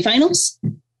semifinals.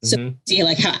 So see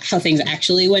like how things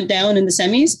actually went down in the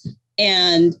semis.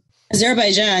 And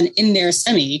Azerbaijan in their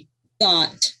semi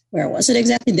got, where was it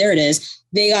exactly? There it is.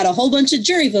 They got a whole bunch of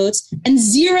jury votes and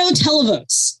 0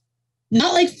 televotes.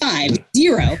 Not like 5,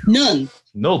 0, none.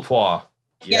 No pois.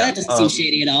 Yeah, that doesn't seem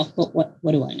shady at all. But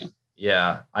what do I know?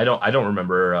 Yeah, I don't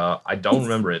remember. I don't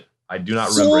remember it. I do not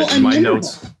remember it in my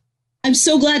notes. I'm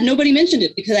so glad nobody mentioned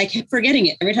it because I kept forgetting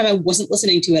it. Every time I wasn't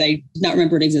listening to it, I did not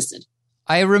remember it existed.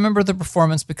 I remember the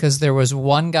performance because there was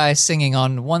one guy singing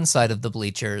on one side of the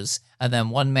bleachers and then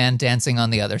one man dancing on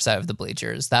the other side of the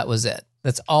bleachers. That was it.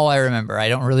 That's all I remember. I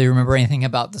don't really remember anything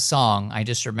about the song. I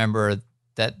just remember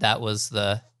that was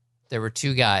there were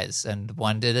 2 guys and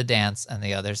one did a dance and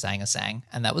the other sang a sang,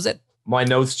 and that was it. My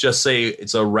notes just say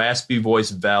it's a raspy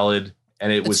voice ballad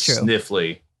and it was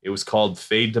sniffly. It was called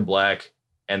Fade to Black,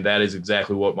 and that is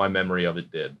exactly what my memory of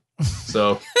it did.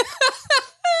 So...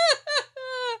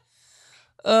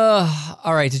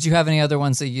 all right. Did you have any other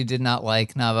ones that you did not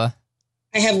like, Nava?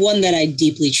 I have one that I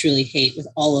deeply, truly hate with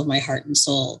all of my heart and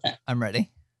soul. That I'm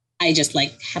ready. I just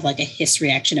have a hiss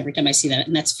reaction every time I see that,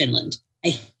 and that's Finland.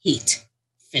 I hate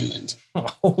Finland.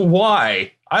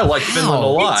 Why? I like Finland a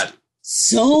lot.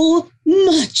 So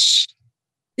much.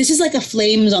 This is like a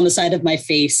flames on the side of my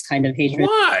face kind of hatred.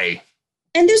 Why?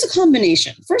 And there's a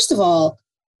combination. First of all,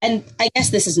 and I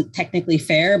guess this isn't technically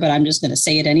fair, but I'm just going to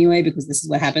say it anyway, because this is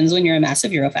what happens when you're a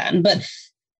massive Euro fan. But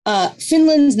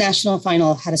Finland's national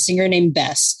final had a singer named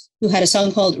Bess, who had a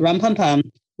song called Rum Pum Pum,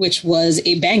 which was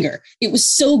a banger. It was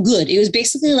so good. It was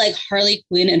basically like Harley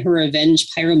Quinn and her Revenge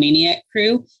Pyromaniac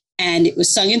crew. And it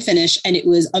was sung in Finnish, and it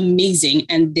was amazing.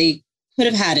 And they could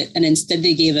have had it. And instead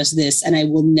they gave us this, and I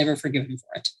will never forgive him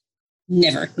for it.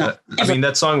 Never. Not ever. I mean,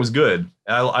 that song was good.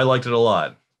 I liked it a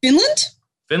lot.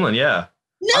 Finland, yeah.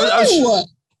 No.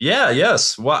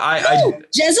 Yes. Well,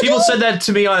 Jezebel? People said that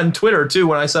to me on Twitter too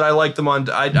when I said I liked them on.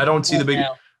 I don't see the big.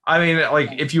 No. I mean,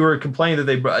 like if you were complaining that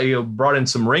they brought in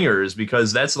some ringers,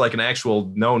 because that's like an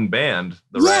actual known band.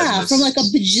 From like a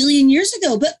bajillion years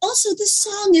ago. But also, this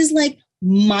song is like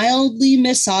mildly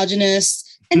misogynist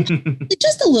and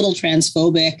just a little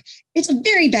transphobic. It's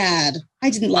very bad. I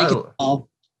didn't like it at all.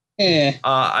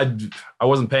 I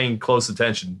wasn't paying close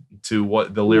attention to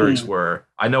what the lyrics were.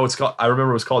 I know it's called. I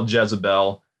remember it was called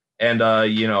Jezebel, and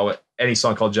any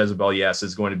song called Jezebel, yes,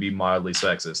 is going to be mildly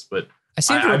sexist. But I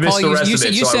seem to recall you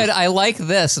said I like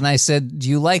this, and I said, do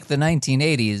you like the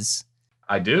 1980s?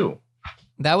 I do.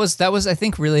 That was I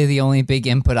think really the only big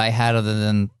input I had, other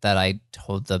than that I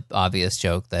told the obvious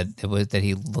joke that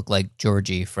he looked like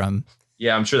Georgie from.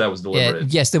 Yeah, I'm sure that was deliberate.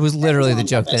 Yes, that was literally the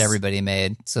joke that everybody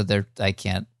made. So I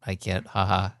can't,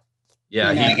 haha.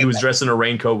 Yeah, he was dressed in a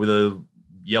raincoat with a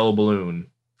yellow balloon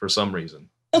for some reason.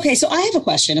 Okay, so I have a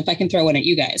question, if I can throw one at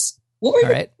you guys. What were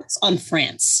your thoughts on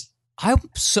France?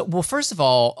 Well, first of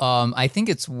all, I think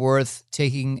it's worth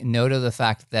taking note of the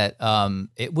fact that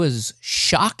it was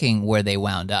shocking where they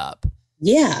wound up.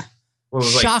 Yeah. Well, it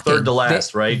was like third to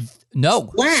last, right?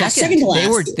 No, second to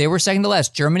last. They were second to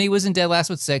last. Germany was in dead last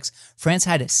with 6. France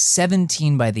had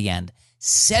 17 by the end.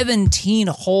 17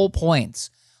 whole points.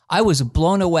 I was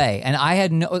blown away. And I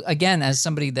had again, as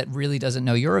somebody that really doesn't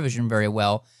know Eurovision very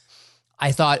well,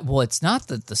 I thought, well, it's not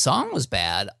that the song was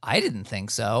bad. I didn't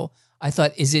think so. I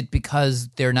thought, is it because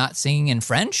they're not singing in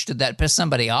French? Did that piss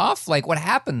somebody off? Like, what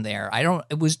happened there?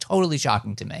 It was totally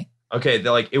shocking to me. Okay,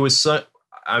 it was,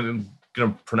 I'm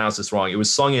going to pronounce this wrong. It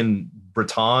was sung in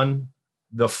Breton,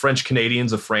 the French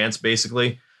Canadians of France,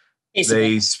 basically.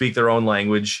 They speak their own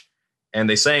language, and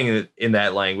they sang it in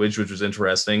that language, which was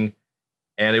interesting.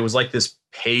 And it was like this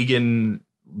pagan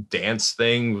dance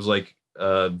thing. It was like,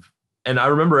 and I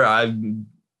remember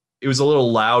it was a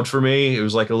little loud for me. It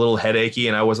was like a little headachy,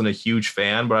 and I wasn't a huge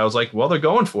fan, but I was like, well, they're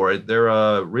going for it.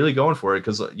 They're really going for it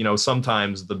because,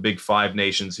 sometimes the big 5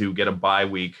 nations who get a bye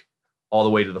week all the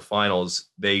way to the finals,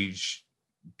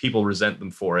 people resent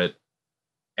them for it.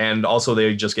 And also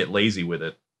they just get lazy with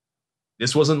it.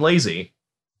 This wasn't lazy.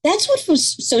 That's what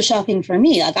was so shocking for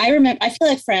me. Like, I feel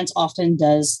like France often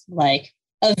does like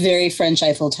a very French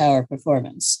Eiffel Tower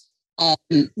performance.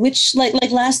 Which like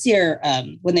last year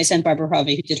when they sent Barbara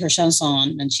Harvey, who did her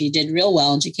chanson, and she did real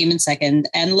well, and she came in second,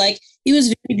 and like it was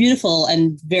very beautiful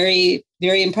and very,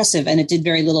 very impressive, and it did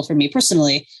very little for me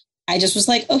personally. I just was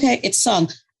like, okay, it's sung.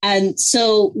 And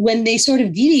so when they sort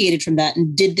of deviated from that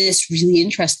and did this really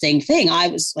interesting thing, I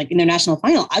was like, in their national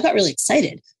final, I got really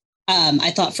excited. I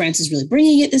thought France is really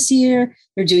bringing it this year.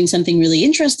 They're doing something really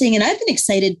interesting, and I've been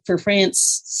excited for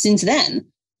France since then.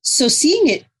 So seeing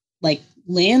it like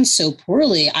land so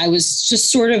poorly, I was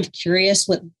just sort of curious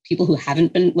what people who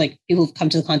haven't been, like people who've come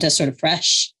to the contest sort of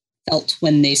fresh, felt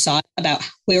when they saw it, about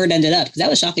where it ended up, because that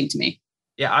was shocking to me.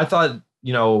 Yeah, I thought,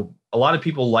 a lot of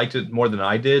people liked it more than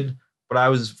I did,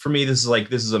 but for me, this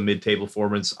is a mid-table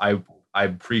performance. I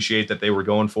appreciate that they were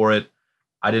going for it.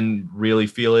 I didn't really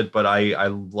feel it, but I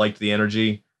liked the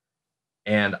energy,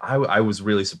 and I was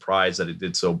really surprised that it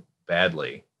did so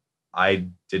badly. I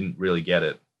didn't really get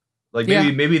it. Like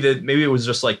maybe it was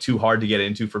just like too hard to get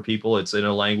into for people. It's in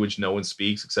a language no one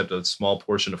speaks except a small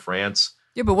portion of France.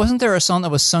 Yeah, but wasn't there a song that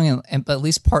was sung in at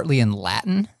least partly in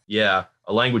Latin? Yeah,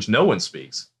 a language no one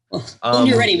speaks. When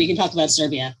you're ready, we can talk about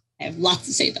Serbia. I have lots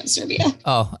to say about Serbia.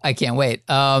 Oh, I can't wait.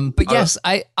 But yes,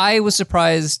 I was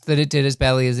surprised that it did as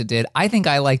badly as it did. I think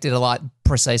I liked it a lot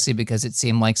precisely because it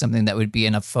seemed like something that would be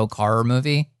in a folk horror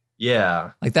movie.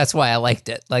 Yeah. Like, that's why I liked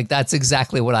it. Like, that's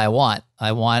exactly what I want.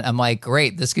 I'm like,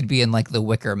 great, this could be in like The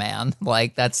Wicker Man.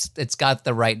 Like, it's got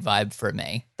the right vibe for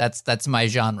me. That's my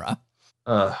genre.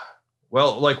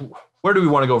 Well, like, where do we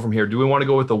want to go from here? Do we want to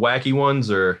go with the wacky ones,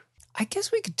 or? I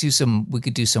guess we could do some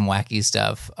wacky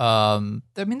stuff. I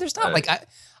mean, there's not like,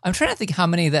 I'm trying to think how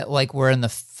many that like were in the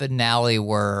finale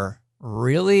were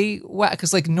really wacky,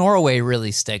 because like Norway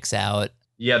really sticks out.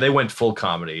 Yeah, they went full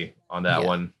comedy on that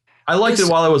one. I liked it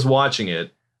while I was watching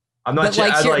it. I'm not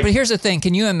but here's the thing.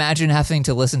 Can you imagine having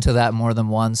to listen to that more than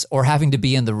once, or having to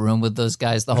be in the room with those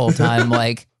guys the whole time?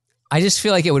 Like, I just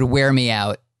feel like it would wear me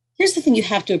out. Here's the thing you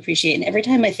have to appreciate, and every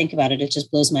time I think about it, it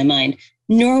just blows my mind.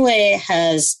 Norway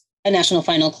has a national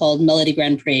final called Melody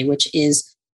Grand Prix, which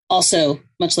is also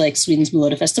much like Sweden's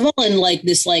Melodi Festival, and like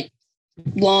this like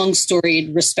long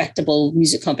storied, respectable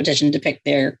music competition to pick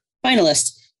their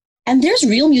finalists. And there's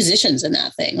real musicians in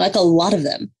that thing, like a lot of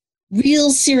them. Real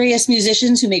serious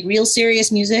musicians who make real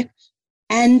serious music.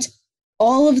 And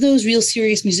all of those real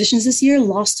serious musicians this year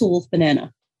lost to Wolf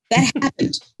Banana. That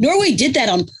happened. Norway did that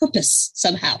on purpose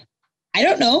somehow. I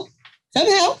don't know.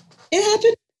 Somehow it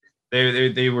happened.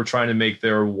 They were trying to make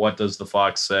their What Does the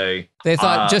Fox Say? They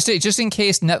thought just in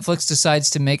case Netflix decides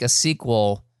to make a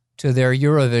sequel to their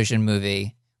Eurovision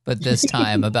movie, but this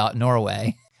time about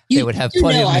Norway. they would have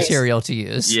plenty of material to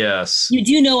use. Yes. You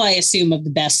do know, I assume, of the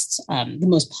best, the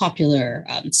most popular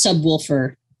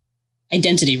subwoofer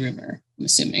identity rumor, I'm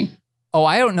assuming. Oh,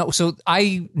 I don't know. So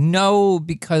I know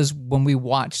because when we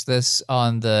watched this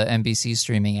on the NBC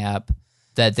streaming app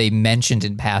that they mentioned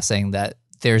in passing that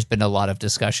there's been a lot of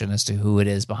discussion as to who it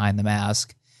is behind the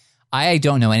mask. I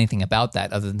don't know anything about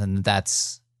that other than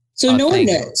that's... So no one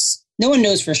knows. No one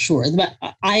knows for sure. But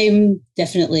I'm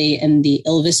definitely in the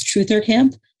Elvis truther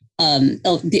camp.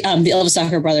 The Elvis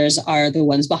Zucker brothers are the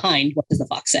ones behind What Does the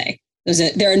Fox Say?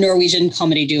 They're a Norwegian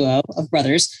comedy duo of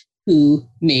brothers who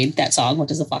made that song, What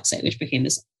Does the Fox Say, which became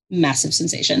this massive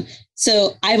sensation.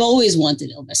 So I've always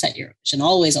wanted Elvis at Eurovision.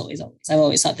 Always, always, always. I've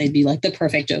always thought they'd be like the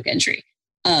perfect joke entry.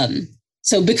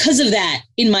 So because of that,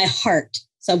 in my heart,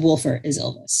 Subwoofer is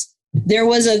Elvis. There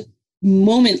was a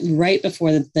moment right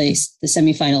before the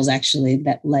semifinals, actually,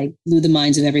 that like blew the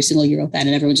minds of every single Euro fan,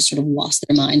 and everyone just sort of lost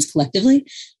their minds collectively.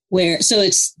 So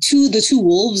it's the two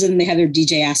wolves, and they have their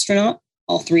DJ astronaut.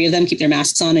 All three of them keep their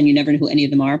masks on, and you never know who any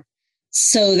of them are.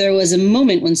 So there was a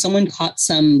moment when someone caught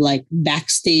some like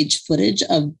backstage footage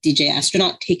of DJ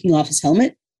astronaut taking off his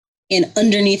helmet, and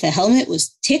underneath the helmet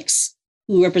was Tix,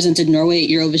 who represented Norway at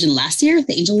Eurovision last year,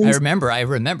 the Angel Wings. I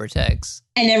remember Tix.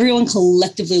 And everyone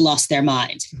collectively lost their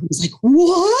minds. It was like,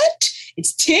 what?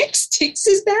 It's Tix? Tix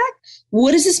is back?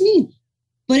 What does this mean?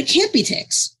 But it can't be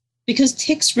Tix, because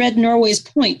Tix read Norway's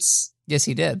points. Yes,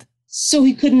 he did. So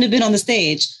he couldn't have been on the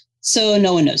stage. So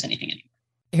no one knows anything anymore.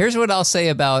 Here's what I'll say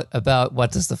about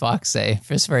What Does the Fox Say,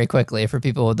 just very quickly, for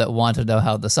people that want to know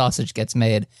how the sausage gets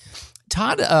made.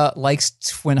 Todd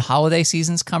likes when holiday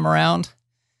seasons come around,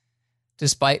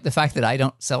 despite the fact that I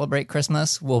don't celebrate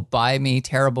Christmas, will buy me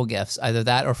terrible gifts, either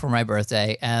that or for my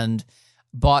birthday, and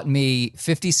bought me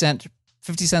 50 cents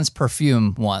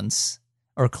perfume once,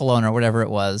 or cologne or whatever it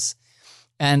was.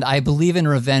 And I believe in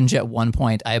revenge at one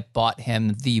point, I bought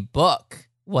him the book,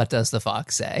 What Does the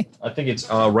Fox Say? I think it's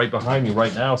right behind me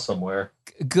right now somewhere.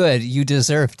 Good, you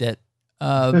deserved it.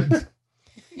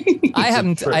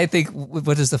 I think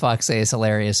What Does the Fox Say is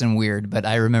hilarious and weird, but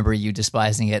I remember you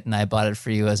despising it, and I bought it for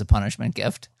you as a punishment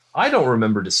gift. I don't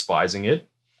remember despising it.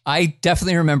 I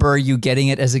definitely remember you getting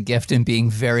it as a gift and being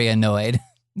very annoyed.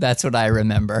 That's what I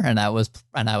remember, and I was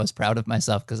proud of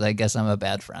myself because I guess I'm a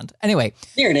bad friend. Anyway,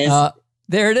 there it is.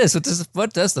 There it is.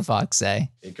 What does the fox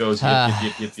say? It goes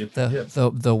yip.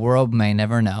 The world may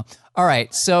never know. All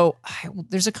right, so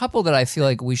there's a couple that I feel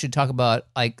like we should talk about.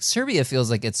 Like Serbia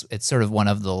feels like it's sort of one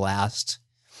of the last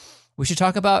we should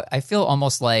talk about. I feel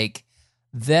almost like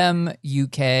them,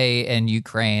 UK, and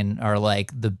Ukraine are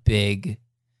like the big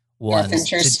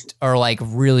ones, are like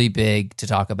really big to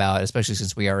talk about, especially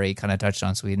since we already kind of touched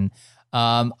on Sweden.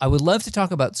 I would love to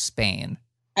talk about Spain.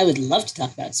 I would love to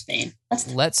talk about Spain.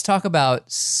 Let's talk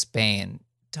about Spain.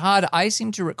 Todd, I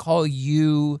seem to recall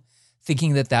you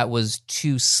thinking that was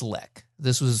too slick.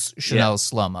 This was Chanel's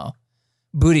slow-mo.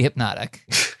 Booty Hypnotic.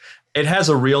 It has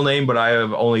a real name, but I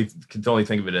can only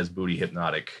think of it as Booty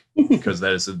Hypnotic because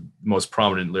that is the most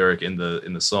prominent lyric in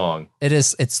the song.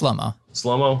 It's slow-mo.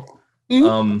 Slow-mo?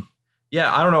 Mm-hmm.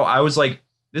 Yeah, I don't know. I was like,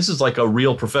 this is like a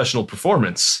real professional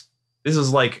performance. This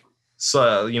is like...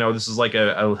 So, this is like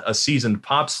a seasoned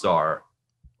pop star.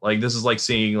 Like, this is like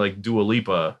seeing like Dua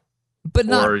Lipa. But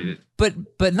not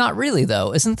really,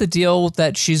 though. Isn't the deal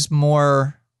that she's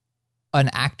more an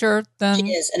actor than...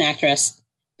 She is an actress.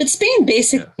 But Spain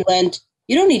basically went,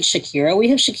 you don't need Shakira. We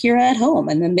have Shakira at home.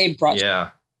 And then they brought...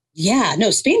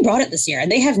 Spain brought it this year.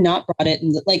 And they have not brought it.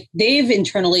 They've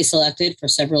internally selected for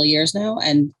several years now.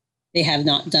 And they have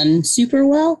not done super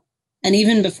well. And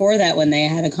even before that, when they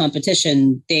had a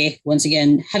competition, they, once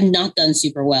again, have not done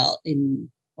super well in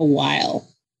a while.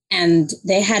 And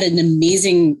they had an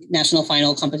amazing national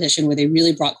final competition where they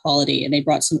really brought quality and they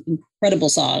brought some incredible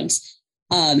songs.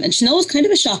 And Chanel was kind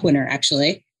of a shock winner,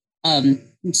 actually.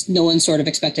 No one sort of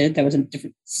expected it. That was a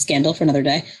different scandal for another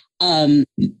day.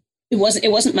 It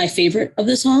wasn't my favorite of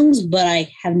the songs, but I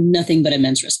have nothing but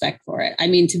immense respect for it. I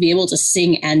mean, to be able to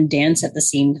sing and dance at the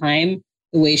same time,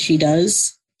 the way she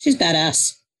does... She's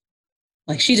badass.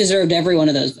 Like, she deserved every one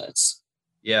of those votes.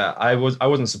 Yeah, I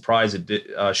wasn't surprised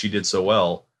she did so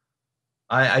well.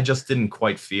 I just didn't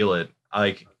quite feel it.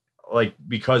 Like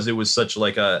because it was such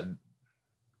like a,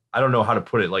 I don't know how to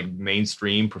put it, like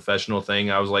mainstream professional thing.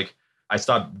 I was like, I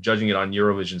stopped judging it on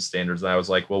Eurovision standards, and I was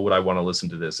like, well, would I want to listen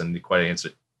to this? And the quite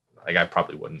answer, like, I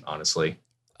probably wouldn't, honestly.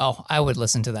 Oh, I would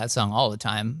listen to that song all the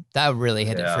time. That really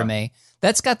hit it for me.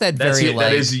 That's got that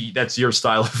that's your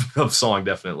style of song,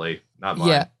 definitely, not mine.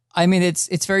 Yeah, I mean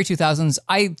it's very 2000s.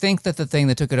 I think that the thing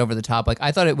that took it over the top, like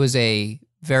I thought it was a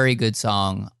very good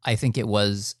song. I think it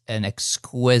was an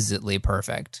exquisitely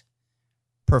perfect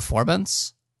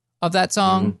performance of that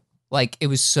song. Like, it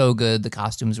was so good. The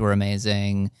costumes were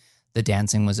amazing. The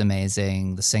dancing was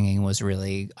amazing. The singing was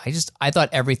really, I thought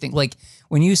everything, like,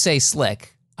 when you say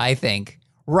slick, I think,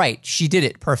 right, she did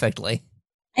it perfectly.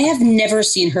 I have never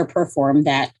seen her perform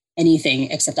that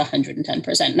anything except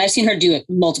 110%. And I've seen her do it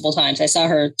multiple times. I saw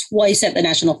her twice at the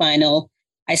national final.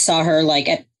 I saw her like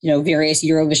at, various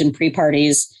Eurovision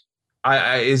pre-parties.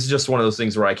 It's just one of those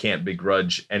things where I can't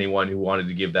begrudge anyone who wanted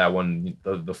to give that one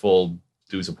the full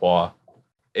deux a paw.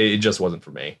 It just wasn't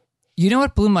for me. You know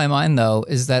what blew my mind, though,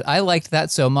 is that I liked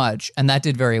that so much, and that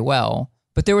did very well.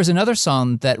 But there was another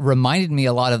song that reminded me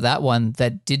a lot of that one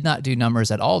that did not do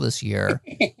numbers at all this year,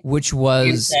 which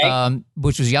was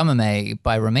Yamame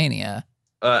by Romania.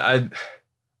 That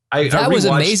was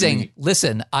amazing.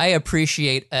 Listen, I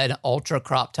appreciate an ultra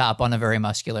crop top on a very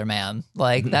muscular man.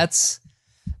 Like, that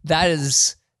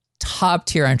is top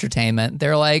tier entertainment.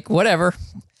 They're like, whatever.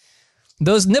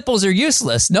 Those nipples are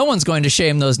useless. No one's going to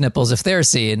shame those nipples if they're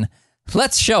seen.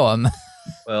 Let's show them.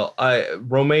 Well,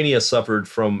 Romania suffered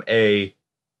from A,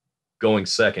 going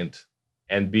second,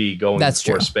 and B, going That's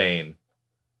for true. Spain.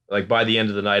 Like, by the end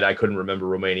of the night, I couldn't remember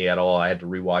Romania at all. I had to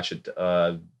rewatch it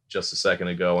just a second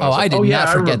ago. And I did not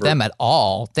forget them at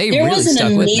all. There really was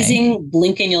stuck an with me. amazing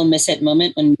blink and you'll miss it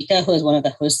moment when Mika, who was one of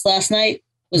the hosts last night,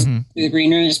 was through the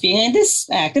green room just being like, this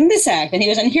act and this act. And he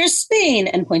was on, here's Spain,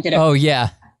 and pointed at Oh, yeah.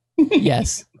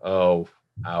 Yes. Oh,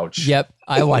 ouch. Yep.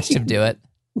 I watched him do it.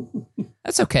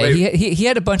 That's okay. He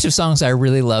had a bunch of songs I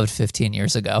really loved 15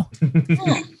 years ago.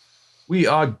 We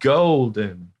are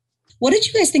golden. What did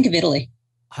you guys think of Italy?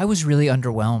 I was really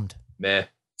underwhelmed. Meh.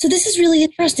 So this is really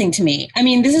interesting to me. I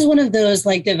mean, this is one of those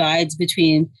like divides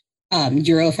between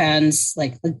Euro fans,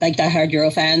 like diehard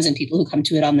Euro fans, and people who come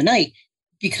to it on the night.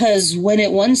 Because when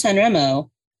it won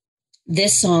Sanremo,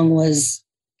 this song was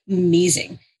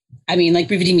amazing. I mean, like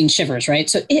Brividi means shivers, right?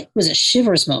 So it was a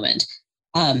shivers moment.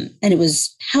 And it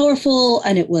was powerful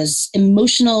and it was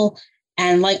emotional.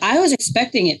 And like, I was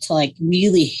expecting it to like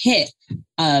really hit.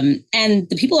 And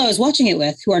the people I was watching it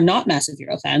with who are not massive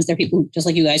Euro fans, they're people just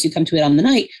like you guys who come to it on the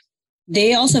night.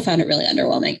 They also found it really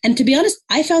underwhelming. And to be honest,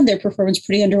 I found their performance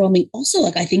pretty underwhelming also.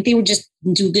 Like, I think they were just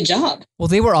do a good job. Well,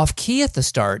 they were off key at the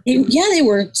start. They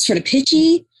were sort of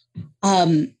pitchy.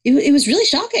 It was really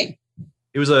shocking.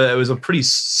 It was a pretty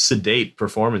sedate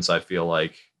performance. I feel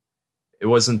like it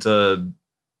wasn't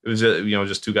it was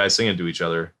just two guys singing to each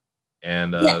other.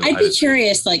 And I'd be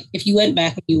curious, like if you went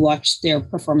back and you watched their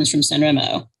performance from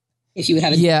Sanremo, if you would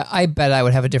have I bet I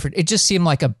would have a different. It just seemed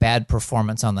like a bad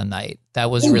performance on the night. That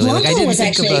was really Blanco like I didn't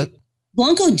think of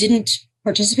Blanco didn't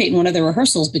participate in one of the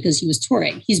rehearsals because he was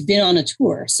touring. He's been on a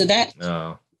tour, so that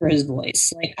for his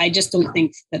voice. Like, I just don't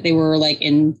think that they were like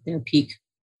in their peak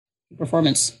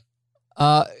performance.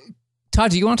 Todd,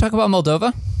 do you want to talk about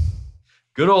Moldova?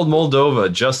 Good old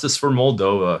Moldova. Justice for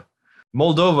Moldova.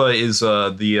 Moldova is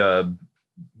the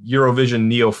Eurovision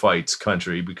neophytes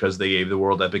country because they gave the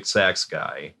world epic sax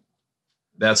guy.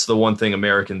 That's the one thing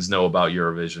Americans know about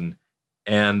Eurovision.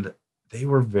 And they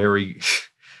were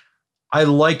I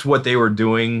liked what they were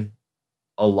doing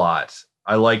a lot.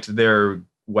 I liked their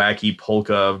wacky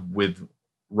polka with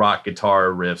rock guitar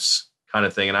riffs kind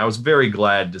of thing. And I was very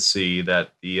glad to see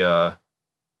that the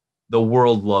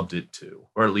world loved it too,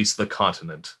 or at least the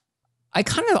continent.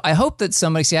 I hope that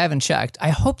somebody, I haven't checked. I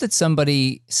hope that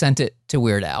somebody sent it to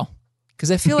Weird Al,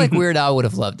 because I feel like Weird Al would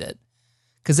have loved it.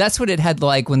 Because that's what it had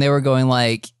like when they were going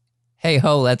like, hey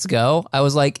ho, let's go. I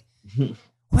was like,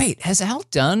 wait, has Al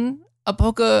done a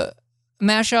polka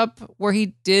mashup where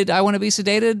he did I Want to Be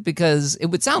Sedated? Because it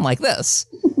would sound like this.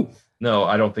 No,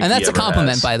 I don't think. And that's a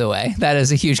compliment, by the way. That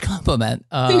is a huge compliment.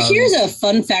 So here's a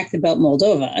fun fact about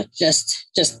Moldova,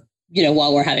 just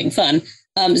while we're having fun.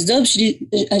 Zdob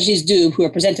Zhizdub, who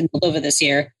represented Moldova this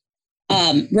year,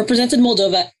 represented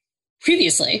Moldova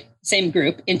previously, same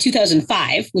group, in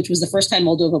 2005, which was the first time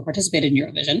Moldova participated in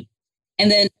Eurovision, and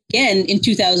then again in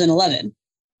 2011,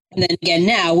 and then again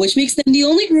now, which makes them the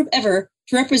only group ever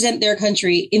to represent their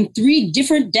country in 3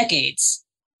 different decades,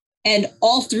 and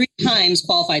all 3 times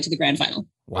qualified to the grand final.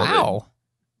 Wow.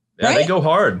 Yeah, right? They go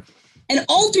hard. And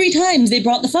all 3 times they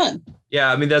brought the fun.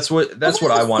 Yeah, I mean, that's what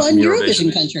I want from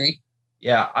Eurovision country.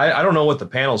 Yeah, I don't know what the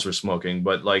panels were smoking,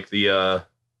 but like the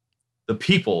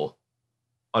people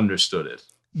understood it.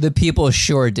 The people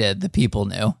sure did. The people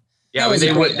knew. Yeah, I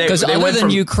mean, because other than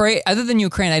Ukraine,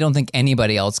 I don't think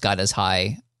anybody else got as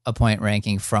high a point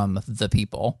ranking from the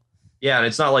people. Yeah, and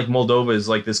it's not like Moldova is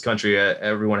like this country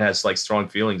everyone has like strong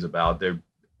feelings about. They're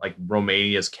like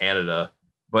Romania's Canada,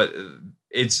 but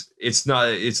it's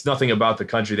nothing about the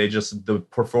country. The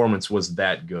performance was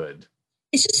that good.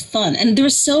 it's just fun. And there were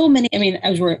so many, I mean,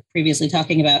 as we were previously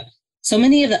talking about, so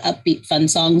many of the upbeat fun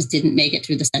songs didn't make it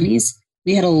through the semis.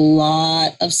 We had a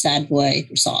lot of sad boy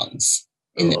songs.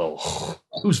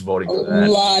 Who's voting for that?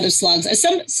 A lot of songs.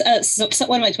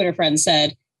 One of my Twitter friends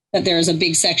said that there was a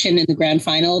big section in the grand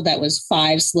final that was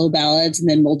 5 slow ballads, and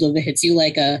then Moldova hits you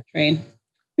like a train.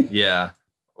 Yeah.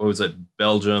 What was it?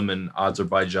 Belgium and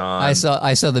Azerbaijan. I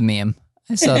saw the meme.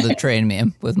 I saw the train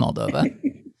meme with Moldova.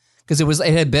 Because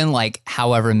it had been like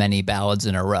however many ballads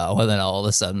in a row, and then all of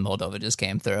a sudden Moldova just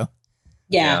came through.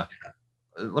 Yeah.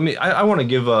 I want to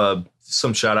give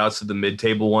some shout outs to the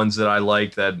mid-table ones that I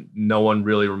liked that no one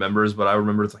really remembers, but I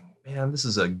remember thinking, man, this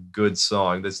is a good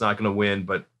song that's not going to win,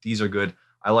 but these are good.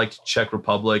 I liked Czech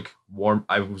Republic.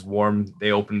 I Was Warm.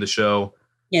 They opened the show.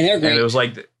 Yeah, they're great. And it was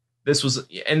like,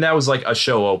 that was like a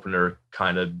show opener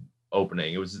kind of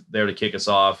opening. It was there to kick us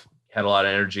off. Had a lot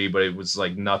of energy, but it was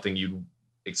like nothing you'd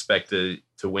expect to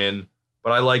win.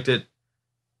 But I liked it.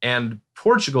 And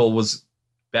Portugal was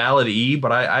ballad-y,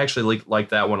 but I actually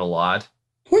liked that one a lot.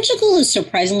 Portugal is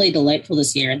surprisingly delightful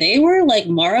this year. They were like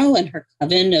Maro and her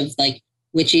coven of like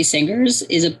witchy singers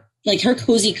her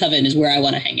cozy coven is where I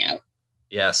want to hang out.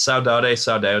 Yeah,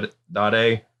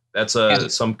 saudade. That's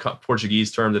some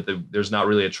Portuguese term that there's not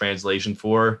really a translation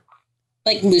for.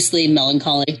 Like loosely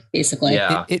melancholy, basically.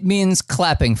 Yeah. It means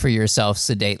clapping for yourself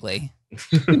sedately.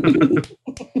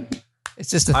 It's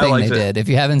just a thing they did. If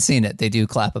you haven't seen it, they do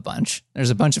clap a bunch. There's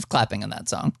a bunch of clapping in that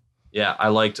song. Yeah, I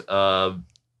liked Portugal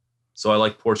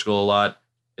a lot.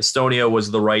 Estonia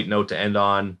was the right note to end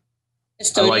on.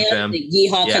 Estonia, I like them. The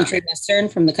Yeehaw country western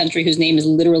from the country whose name is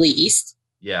literally East.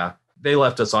 Yeah, they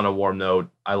left us on a warm note.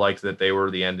 I liked that they were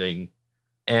the ending.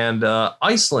 And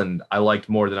Iceland, I liked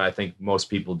more than I think most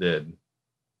people did.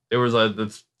 There was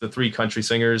the 3 country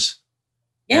singers.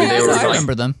 Yeah, I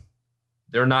remember them.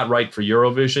 They're not right for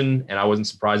Eurovision, and I wasn't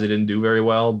surprised they didn't do very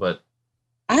well, but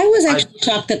I was actually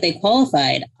shocked that they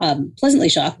qualified. Pleasantly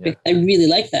shocked because I really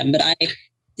liked them, but I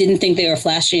didn't think they were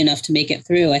flashy enough to make it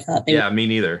through. I thought they were, me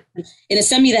neither. In a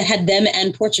semi that had them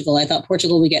and Portugal, I thought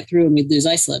Portugal would get through and we'd lose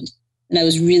Iceland. And I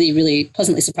was really, really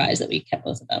pleasantly surprised that we kept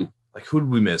both of them. Like, who did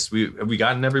we miss? Have we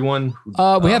gotten everyone?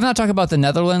 We have not talked about the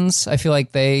Netherlands. I feel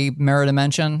like they merit a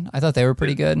mention. I thought they were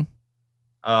pretty good.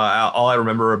 All I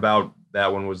remember about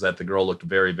that one was that the girl looked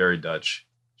very, very Dutch.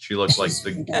 She looked like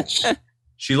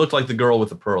she looked like the girl with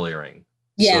the pearl earring.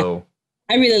 Yeah, so,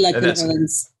 I really like the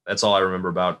Netherlands. That's all I remember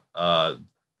about the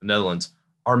Netherlands.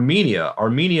 Armenia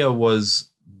was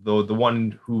the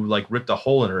one who like ripped a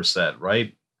hole in her set,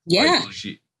 right? Yeah,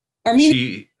 like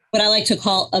Armenia. What I like to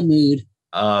call a mood.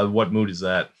 What mood is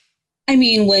that? I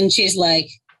mean, when she's like,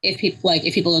 if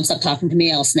people don't stop talking to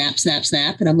me, I'll snap, snap,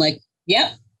 snap, and I'm like,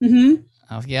 yep, mm-hmm.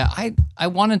 Oh yeah, I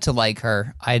wanted to like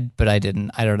her, but I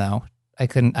didn't. I don't know. I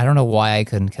don't know why I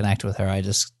couldn't connect with her. I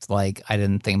just I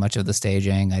didn't think much of the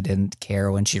staging. I didn't care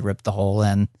when she ripped the hole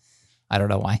in. I don't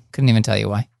know why. Couldn't even tell you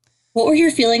why. What were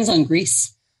your feelings on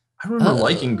Greece? I remember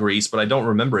liking Greece, but I don't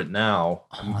remember it now.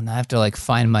 Oh, and I have to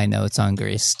find my notes on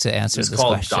Greece to answer this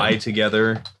question. It's called Die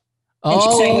Together. And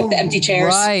she sang with the empty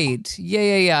chairs. Right.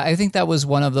 Yeah. I think that was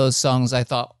one of those songs I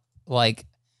thought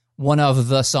one of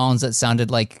the songs that sounded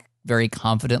very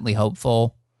confidently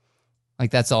hopeful.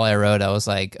 That's all I wrote. I was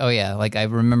like, oh yeah, I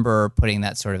remember putting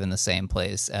that sort of in the same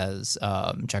place as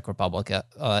Czech Republic.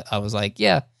 I was like,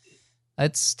 yeah,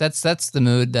 that's the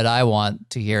mood that I want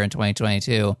to hear in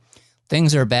 2022.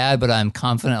 Things are bad, but I'm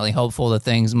confidently hopeful that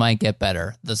things might get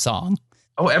better. The song.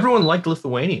 Oh, everyone liked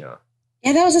Lithuania.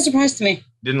 Yeah, that was a surprise to me.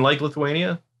 Didn't like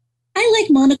Lithuania? I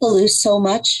like Monica Luce so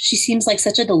much. She seems like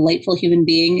such a delightful human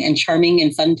being and charming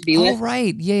and fun to be with. Oh,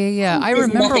 right. Yeah. I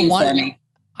remember one.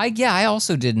 I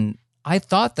also didn't. I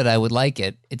thought that I would like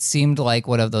it. It seemed like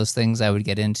one of those things I would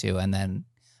get into, and then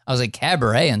I was like,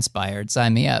 cabaret inspired,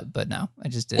 sign me up. But no, I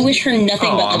just didn't. I wish her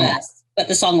nothing but the best, but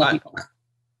the song loved me.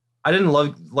 I didn't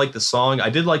like the song.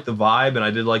 I did like the vibe, and I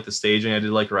did like the staging. I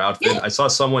did like her outfit. Yeah. I saw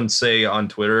someone say on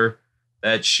Twitter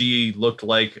that she looked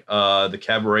like the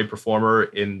cabaret performer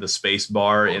in the space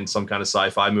bar in some kind of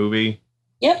sci-fi movie.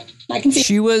 Yep, I can see.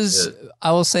 She was,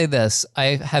 I will say this,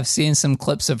 I have seen some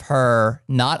clips of her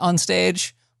not on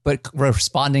stage, but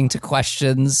responding to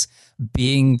questions,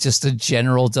 being just a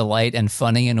general delight and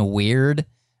funny and weird.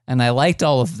 And I liked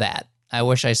all of that. I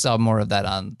wish I saw more of that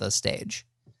on the stage.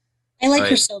 I like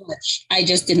her so much. I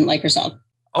just didn't like her song.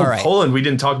 Oh, right. Poland, we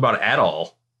didn't talk about at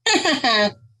all.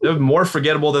 They're more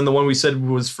forgettable than the one we said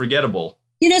was forgettable.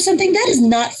 You know something? That is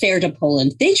not fair to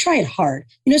Poland. They tried hard.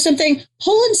 You know something?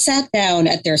 Poland sat down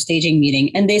at their staging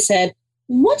meeting and they said,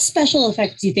 what special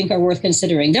effects do you think are worth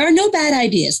considering? There are no bad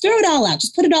ideas. Throw it all out.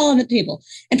 Just put it all on the table.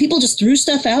 And people just threw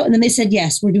stuff out. And then they said,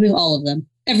 yes, we're doing all of them.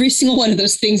 every single one of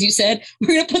those things you said. We're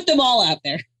going to put them all out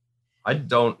there. I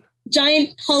don't.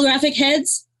 Giant holographic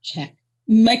heads? Check.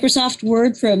 Microsoft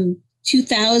Word from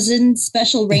 2000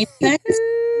 special rain effects?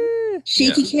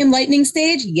 Shaky cam lightning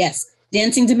stage? Yes.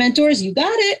 Dancing Dementors? You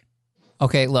got it.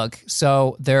 Okay, look.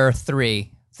 So there are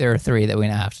three. There are three that we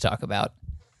now have to talk about.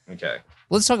 Okay.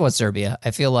 Let's talk about Serbia.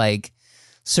 I feel like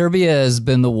Serbia has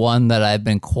been the one that I've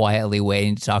been quietly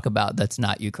waiting to talk about that's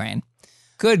not Ukraine.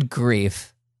 Good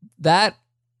grief. That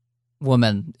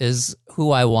woman is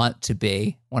who I want to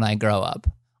be when I grow up.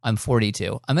 I'm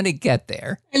 42. I'm going to get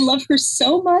there. I love her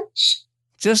so much.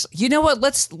 Just, you know what?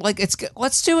 Let's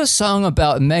do a song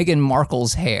about Meghan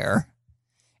Markle's hair.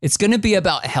 It's going to be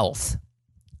about health.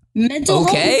 Mental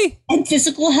health and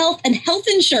physical health and health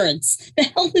insurance. The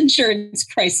health insurance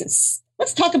crisis.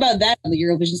 Let's talk about that on the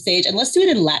Eurovision stage, and let's do it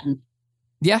in Latin.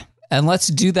 Yeah, and let's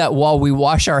do that while we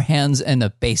wash our hands in a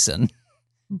basin.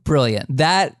 Brilliant.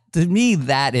 That, to me,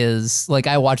 that is, like,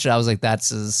 I watched it, I was like,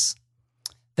 that's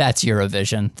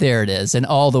Eurovision. There it is, in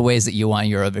all the ways that you want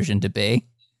Eurovision to be.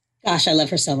 Gosh, I love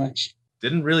her so much.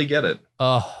 Didn't really get it.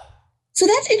 Oh. So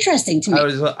that's interesting to me.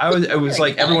 It was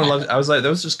like everyone loved. I was like, that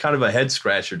was just kind of a head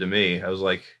scratcher to me. I was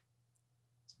like,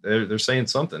 they're saying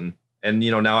something, and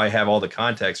now I have all the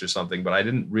context or something, but I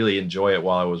didn't really enjoy it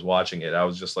while I was watching it. I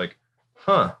was just like,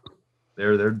 huh,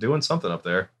 they're doing something up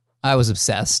there. I was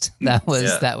obsessed. That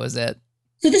was it.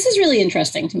 So this is really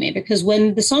interesting to me because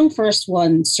when the song first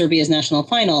won Serbia's national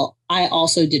final, I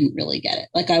also didn't really get it.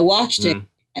 Like I watched it.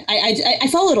 I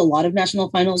followed a lot of national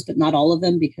finals, but not all of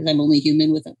them because I'm only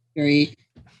human with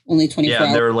only 24 hours.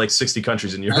 Yeah, there were like 60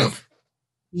 countries in Europe.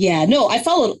 Yeah, no, I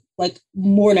followed like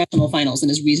more national finals than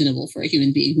is reasonable for a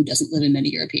human being who doesn't live in many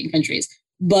European countries,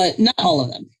 but not all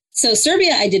of them. So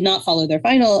Serbia, I did not follow their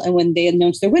final. And when they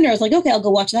announced their winner, I was like, okay, I'll go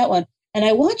watch that one. And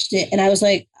I watched it and I was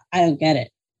like, I don't get it.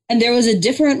 And there was a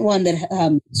different one that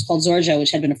was called Zorja,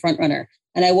 which had been a front runner.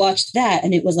 And I watched that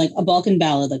and it was like a Balkan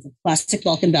ballad, like a classic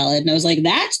Balkan ballad. And I was like,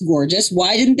 that's gorgeous.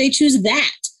 Why didn't they choose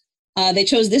that? They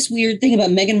chose this weird thing about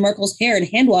Meghan Markle's hair and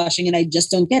hand washing. And I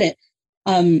just don't get it.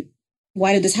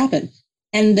 Why did this happen?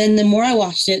 And then the more I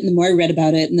watched it and the more I read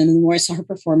about it, and then the more I saw her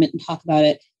perform it and talk about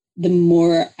it, the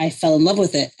more I fell in love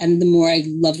with it. And the more I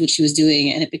loved what she was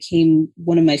doing. And it became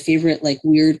one of my favorite, like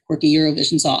weird, quirky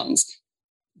Eurovision songs.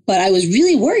 But I was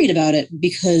really worried about it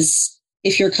because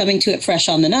if you're coming to it fresh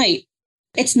on the night,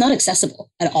 it's not accessible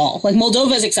at all. Like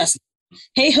Moldova is accessible.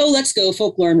 Hey ho, let's go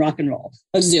folklore and rock and roll.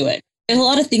 Let's do it. There's a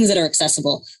lot of things that are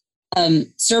accessible.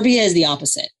 Serbia is the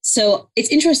opposite. So it's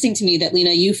interesting to me that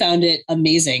Lena, you found it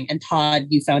amazing, and Todd,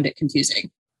 you found it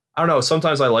confusing. I don't know.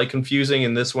 Sometimes I like confusing,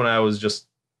 and this one I was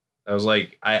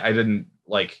like, I didn't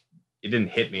like, it didn't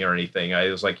hit me or anything. I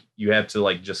was like, you have to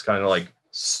like just kind of like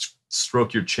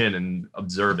stroke your chin and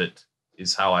observe it.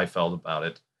 Is how I felt about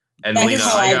it. And Lena,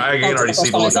 I can already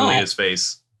see the look on Lena's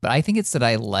face. But I think it's that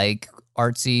I like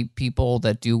artsy people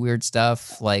that do weird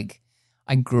stuff. Like,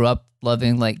 I grew up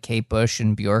loving like Kate Bush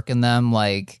and Bjork and them.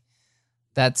 Like,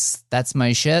 that's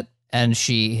my shit. And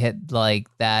she hit like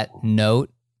that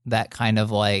note, that kind of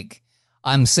like,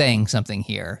 I'm saying something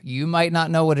here. You might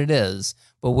not know what it is,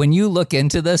 but when you look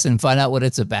into this and find out what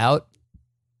it's about,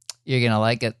 you're going to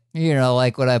like it. You're going to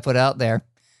like what I put out there.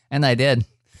 And I did.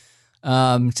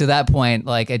 To that point,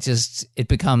 like it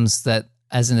becomes that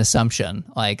as an assumption.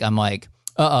 Like I'm like,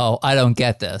 I don't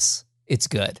get this. It's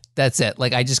good. That's it.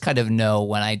 Like I just kind of know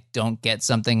when I don't get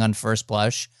something on first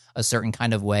blush a certain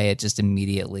kind of way, it just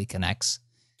immediately connects.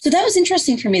 So that was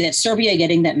interesting for me that Serbia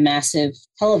getting that massive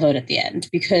televote at the end,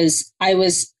 because I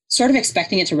was sort of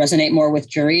expecting it to resonate more with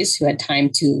juries who had time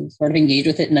to sort of engage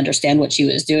with it and understand what she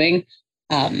was doing.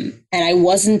 And I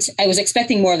was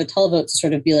expecting more of the televote to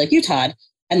sort of be like you, Todd.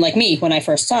 And like me, when I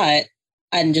first saw it,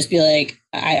 and just be like,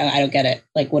 I don't get it.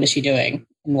 Like, what is she doing?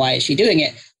 And why is she doing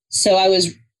it? So I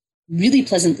was really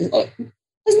pleasantly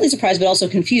surprised, but also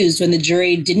confused when the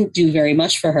jury didn't do very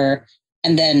much for her.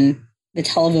 And then the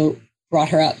televote brought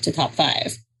her up to top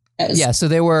 5. So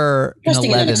they were in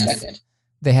 11th.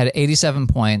 They had 87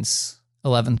 points,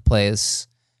 11th place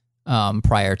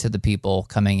prior to the people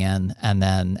coming in. And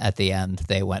then at the end,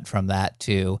 they went from that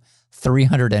to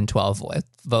 312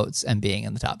 votes and being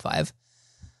in the top 5,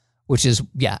 which is,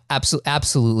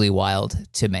 absolutely wild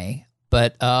to me.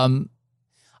 But I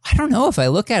don't know, if I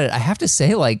look at it, I have to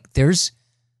say, like,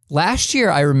 last year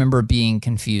I remember being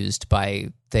confused by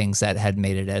things that had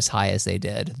made it as high as they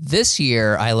did. This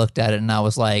year I looked at it and I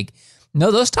was like,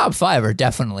 no, those top 5 are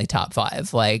definitely top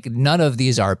 5. Like, none of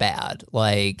these are bad.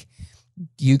 Like,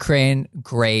 Ukraine,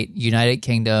 great. United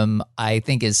Kingdom, I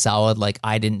think is solid. Like,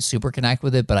 I didn't super connect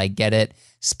with it, but I get it.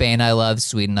 Spain, I loved.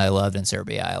 Sweden, I loved. And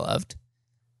Serbia, I loved.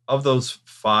 of those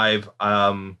five,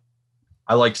 I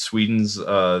liked Sweden's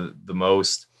the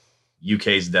most.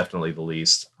 UK's definitely the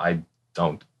least. I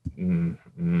don't.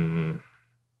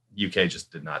 UK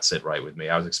just did not sit right with me.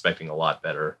 I was expecting a lot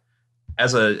better.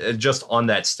 Just on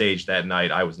that stage that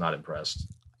night, I was not impressed.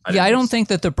 I don't think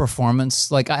that the performance,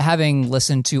 like having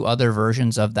listened to other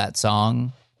versions of that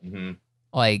song,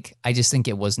 like I just think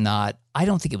it was not. I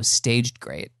don't think it was staged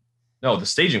great. No, the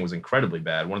staging was incredibly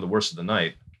bad. One of the worst of the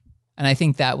night. And I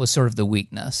think that was sort of the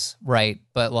weakness, right?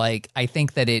 But like, I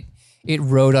think that it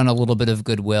rode on a little bit of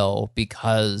goodwill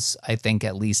because I think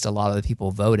at least a lot of the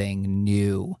people voting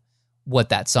knew what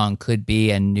that song could be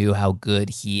and knew how good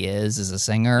he is as a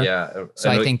singer. Yeah.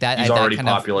 So I think that he's already that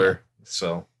popular.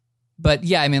 So, but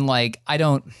yeah, I mean, like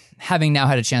having now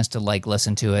had a chance to like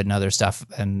listen to it and other stuff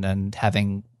and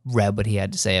having read what he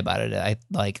had to say about it,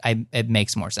 it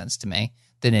makes more sense to me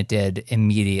than it did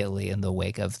immediately in the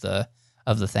wake of the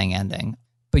thing ending.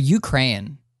 But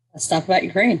Ukraine. Let's talk about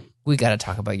Ukraine. We got to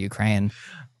talk about Ukraine.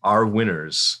 Our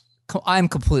winners. I'm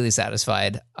completely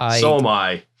satisfied. So am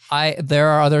I. There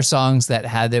are other songs that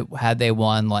had they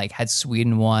won, like had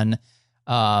Sweden won,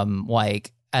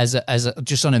 like as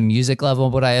just on a music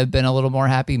level, would I have been a little more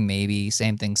happy? Maybe.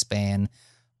 Same thing, Spain,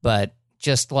 but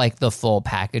just like the full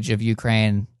package of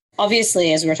Ukraine.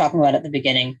 Obviously, as we were talking about at the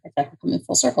beginning, if that coming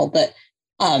full circle, but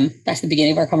back to the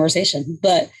beginning of our conversation,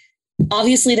 but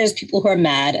obviously there's people who are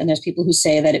mad and there's people who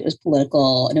say that it was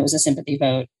political and it was a sympathy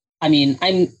vote. I mean,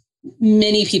 I'm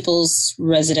many people's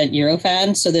resident Euro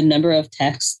fan, so the number of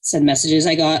texts and messages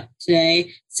I got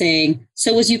today saying,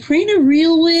 so was Ukraine a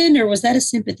real win or was that a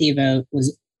sympathy vote,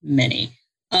 was many.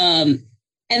 And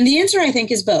the answer, I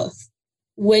think, is both.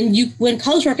 When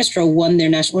College Orchestra won their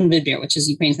national Vidbir, which is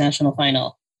Ukraine's national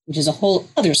final, which is a whole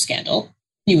other scandal,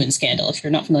 UN scandal. If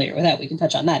you're not familiar with that, we can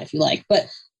touch on that if you like. But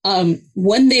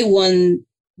when they won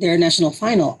their national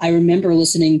final, I remember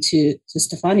listening to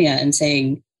Stefania and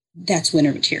saying, that's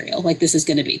winner material. Like, this is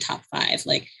going to be top 5.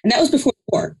 Like, and that was before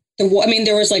the war. I mean,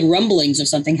 there was like rumblings of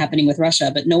something happening with Russia,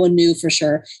 but no one knew for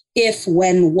sure if,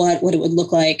 when, what it would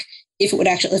look like, if it would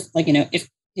actually, like, if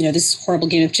this horrible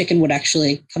game of chicken would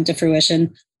actually come to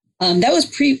fruition. That was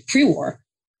pre-war.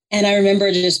 And I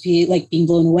remember just being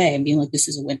blown away and being like, this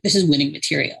is winning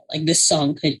material. Like, this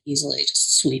song could easily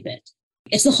just sweep it.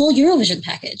 It's the whole Eurovision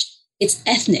package. It's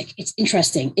ethnic. It's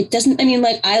interesting. It doesn't, I mean,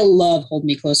 like, I love Hold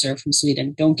Me Closer from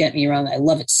Sweden. Don't get me wrong. I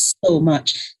love it so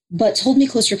much. But Hold Me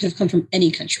Closer could have come from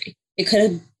any country. It could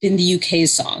have been the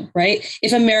UK's song, right?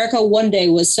 If America one day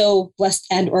was so blessed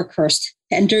and or cursed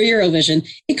to enter Eurovision,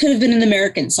 it could have been an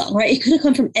American song, right? It could have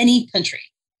come from any country.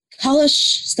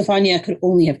 Kalash Stefania could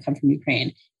only have come from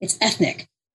Ukraine. It's ethnic.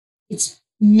 It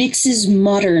mixes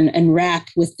modern and rap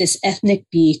with this ethnic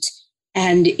beat,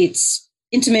 and it's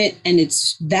intimate and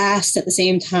it's vast at the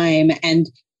same time. And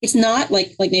it's not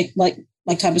like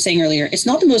Todd was saying earlier, it's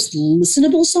not the most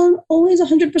listenable song always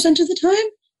 100% of the time.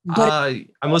 But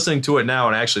I'm listening to it now,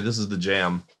 and actually, this is the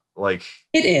jam. Like,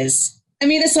 it is. I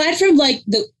mean, aside from like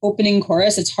the opening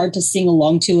chorus, it's hard to sing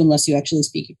along to unless you actually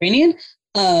speak Ukrainian.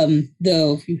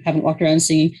 Though if you haven't walked around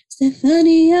singing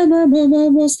Stefania,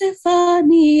 mama,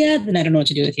 Stefania, then I don't know what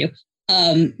to do with you.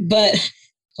 But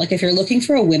like, if you're looking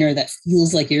for a winner that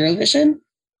feels like Eurovision,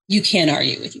 you can't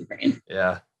argue with Ukraine.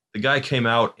 Yeah, the guy came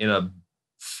out in a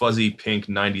fuzzy pink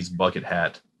 90s bucket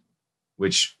hat,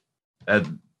 which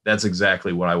that's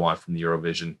exactly what I want from the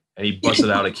Eurovision. And he busted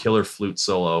out a killer flute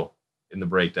solo in the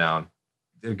breakdown.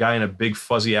 The guy in a big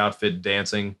fuzzy outfit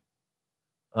dancing.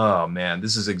 Oh man,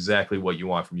 this is exactly what you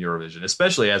want from Eurovision,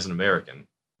 especially as an American.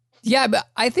 Yeah, but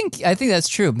I think that's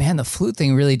true. Man, the flute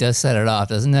thing really does set it off,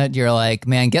 doesn't it? You're like,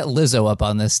 man, get Lizzo up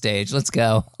on this stage. Let's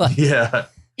go. Yeah.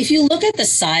 If you look at the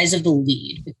size of the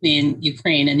lead between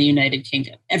Ukraine and the United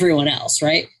Kingdom, everyone else,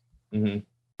 right? Mm-hmm.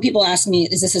 People ask me,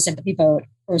 is this a sympathy vote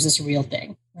or is this a real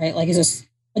thing, right? Like, is this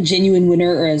a genuine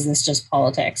winner or is this just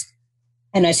politics?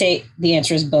 And I say the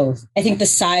answer is both. I think the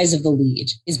size of the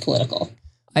lead is political.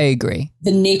 I agree.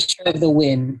 The nature of the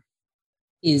win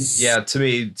is... Yeah, to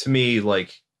me,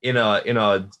 like, in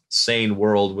a sane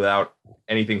world without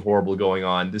anything horrible going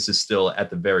on, this is still at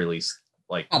the very least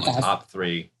like top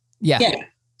 3. Yeah.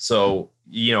 So,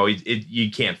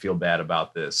 you can't feel bad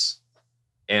about this.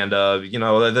 And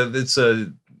it's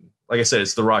like I said,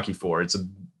 it's the Rocky IV. It's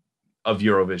of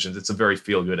Eurovision. It's a very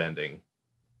feel good ending.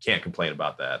 Can't complain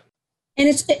about that. And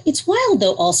it's wild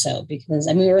though also because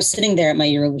we were sitting there at my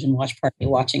Eurovision watch party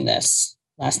watching this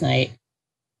last night.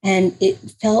 And it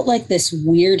felt like this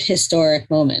weird historic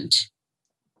moment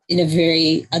in a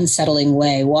very unsettling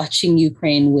way, watching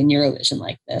Ukraine win Eurovision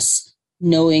like this,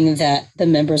 knowing that the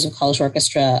members of College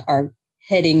Orchestra are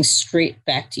heading straight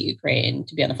back to Ukraine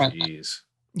to be on the front line.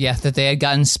 Yeah, that they had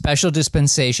gotten special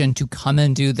dispensation to come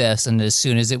and do this, and as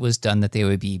soon as it was done, that they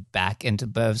would be back into.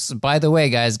 By the way,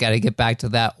 guys, got to get back to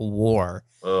that war.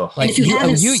 Ugh. Like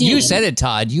you said it,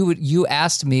 Todd. You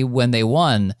asked me when they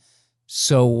won.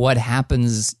 So what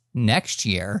happens next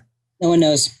year? No one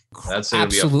knows. That's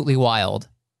absolutely wild.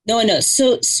 No one knows.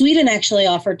 So Sweden actually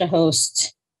offered to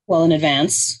host well in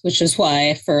advance, which is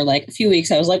why for like a few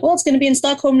weeks I was like, well, it's going to be in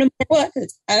Stockholm no matter what.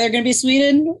 It's either going to be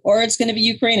Sweden or it's going to be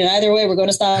Ukraine. And either way, we're going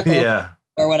to Stockholm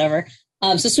or whatever.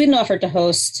 So Sweden offered to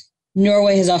host.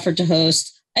 Norway has offered to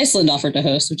host. Iceland offered to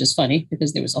host, which is funny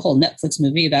because there was a whole Netflix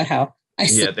movie about how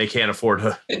Iceland they can't afford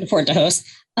to host.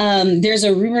 There's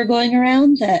a rumor going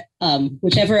around that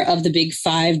whichever of the big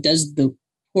five does the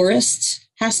poorest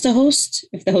has to host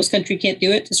if the host country can't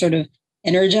do it, to sort of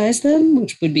energize them,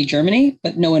 which would be Germany,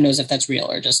 but no one knows if that's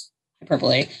real or just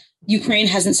hyperbole. Ukraine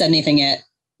hasn't said anything yet.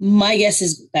 My guess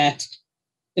is that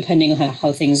depending on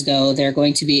how things go, they're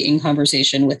going to be in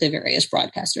conversation with the various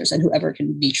broadcasters, and whoever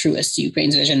can be truest to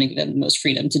Ukraine's vision and give them the most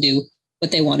freedom to do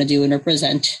what they want to do and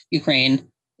represent Ukraine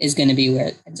is going to be where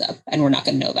it ends up. And we're not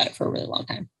going to know about it for a really long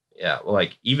time. Yeah. Well,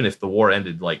 like even if the war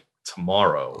ended like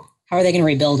tomorrow, how are they going to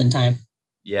rebuild in time?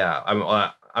 Yeah.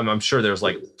 I'm sure there's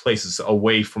like places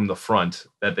away from the front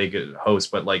that they could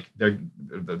host, but like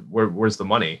where's the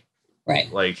money?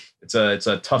 Right. Like it's a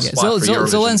tough spot for Eurovision.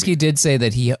 Zelensky did say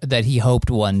that he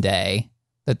hoped one day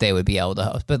that they would be able to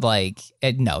host, but I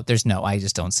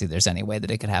just don't see there's any way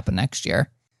that it could happen next year.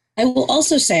 I will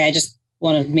also say, I just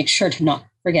want to make sure to not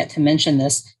forget to mention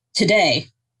this. Today,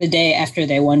 the day after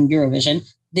they won Eurovision,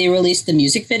 they released the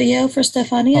music video for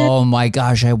Stefania. Oh my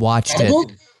gosh, I watched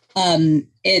it.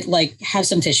 It like has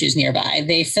some tissues nearby.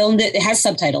 They filmed it. It has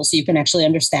subtitles, so you can actually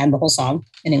understand the whole song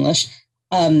in English.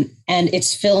 And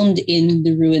it's filmed in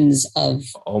the ruins of,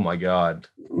 oh my God,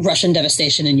 Russian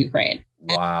devastation in Ukraine.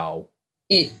 Wow.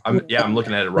 I'm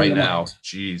looking at it right now.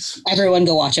 Jeez. Everyone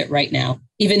go watch it right now.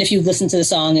 Even if you've listened to the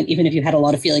song and even if you had a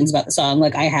lot of feelings about the song,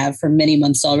 like I have for many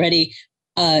months already,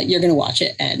 you're going to watch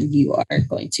it and you are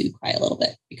going to cry a little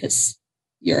bit because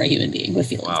you're a human being with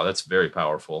feelings. Wow, that's very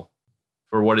powerful.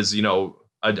 For what is,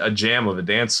 a jam of a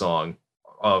dance song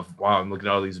of, wow, I'm looking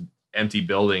at all these empty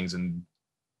buildings and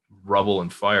rubble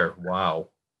and fire. Wow.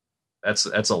 That's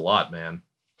a lot, man.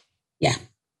 Yeah.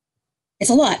 It's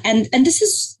a lot. And this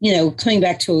is, coming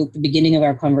back to the beginning of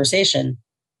our conversation,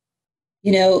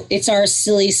 it's our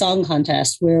silly song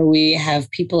contest where we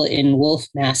have people in wolf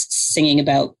masks singing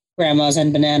about grandmas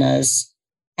and bananas.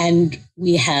 And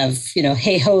we have,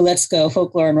 hey ho, let's go,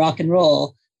 folklore and rock and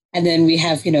roll. And then we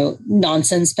have,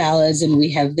 nonsense ballads, and we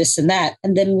have this and that.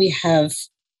 And then we have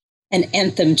an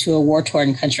anthem to a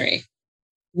war-torn country,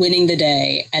 winning the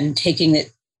day and taking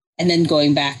it and then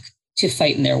going back to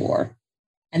fight in their war.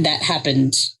 And that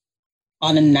happened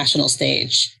on a national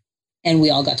stage, and we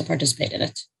all got to participate in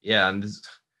it. Yeah, and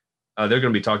they're going to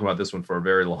be talking about this one for a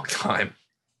very long time.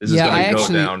 This is going to go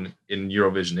down in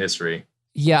Eurovision history.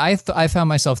 Yeah, I found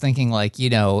myself thinking,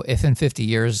 if in 50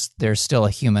 years there's still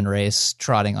a human race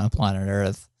trotting on planet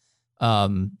Earth,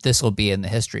 this will be in the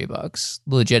history books.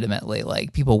 Legitimately,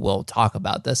 people will talk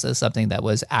about this as something that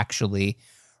was actually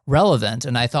relevant.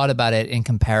 And I thought about it in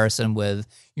comparison with,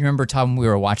 you remember, Tom, we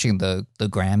were watching the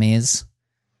Grammys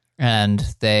and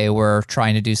they were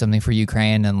trying to do something for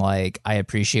Ukraine, and I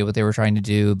appreciate what they were trying to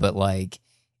do, but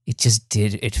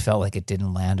it felt like it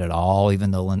didn't land at all,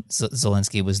 even though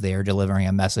Zelensky was there delivering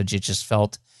a message. It just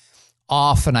felt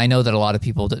off. And I know that a lot of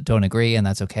people don't agree, and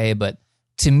that's okay. But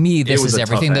to me, this is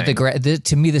everything that the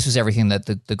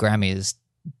Grammys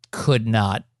could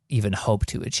not even hope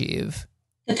to achieve.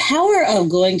 The power of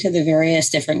going to the various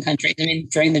different countries,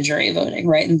 during the jury voting,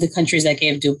 right? And the countries that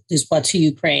gave Dupla to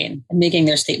Ukraine and making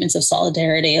their statements of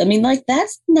solidarity.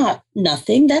 That's not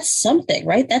nothing. That's something,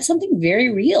 right? That's something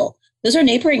very real. Those are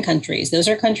neighboring countries. Those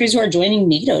are countries who are joining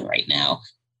NATO right now.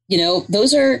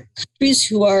 Those are countries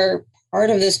who are part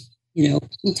of this,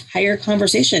 entire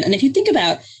conversation. And if you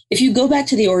go back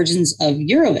to the origins of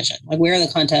Eurovision, where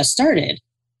the contest started,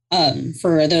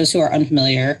 for those who are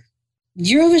unfamiliar,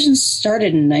 Eurovision started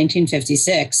in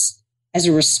 1956 as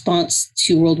a response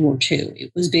to World War II.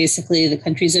 It was basically the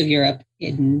countries of Europe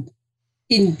in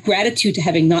gratitude to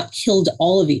having not killed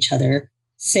all of each other,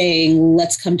 saying,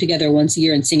 let's come together once a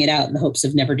year and sing it out in the hopes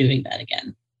of never doing that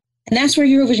again. And that's where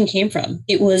Eurovision came from.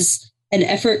 It was an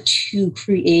effort to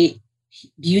create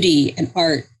beauty and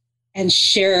art and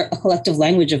share a collective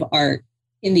language of art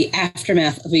in the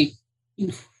aftermath of a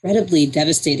incredibly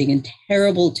devastating and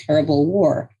terrible, terrible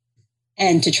war,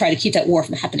 and to try to keep that war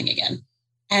from happening again.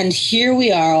 And here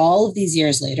we are all of these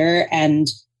years later, and,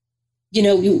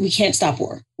 we can't stop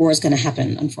war. War is going to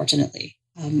happen, unfortunately.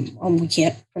 We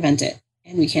can't prevent it.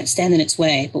 and we can't stand in its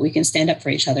way, but we can stand up for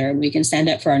each other, and we can stand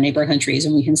up for our neighbor countries,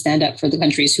 and we can stand up for the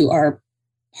countries who are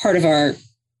part of our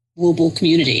global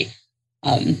community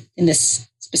in this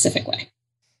specific way.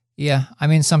 Yeah, I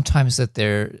mean, sometimes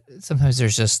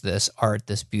there's just this art,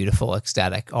 this beautiful,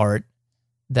 ecstatic art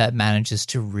that manages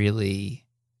to really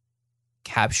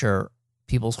capture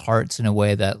people's hearts in a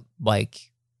way that,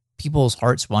 like, people's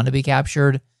hearts want to be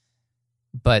captured.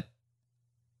 But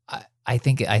I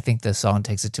think the song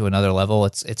takes it to another level.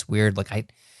 It's weird. Like I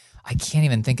can't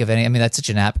even think of any. I mean, that's such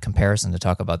an apt comparison to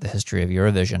talk about the history of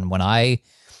Eurovision. When I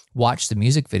watched the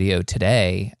music video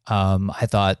today, I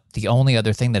thought the only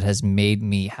other thing that has made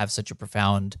me have such a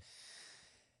profound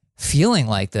feeling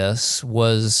like this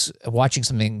was watching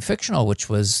something fictional, which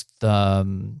was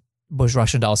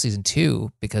Russian Doll season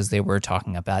 2, because they were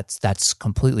talking about that's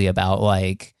completely about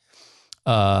like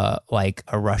a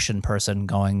Russian person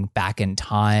going back in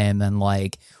time and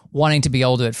like wanting to be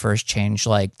able to at first change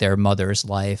like their mother's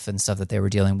life and stuff that they were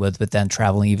dealing with, but then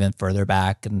traveling even further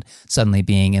back and suddenly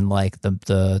being in like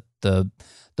the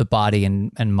body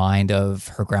and mind of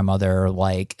her grandmother,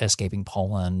 like escaping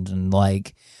Poland. And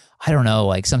like, I don't know,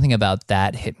 like something about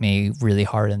that hit me really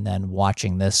hard. And then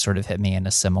watching this sort of hit me in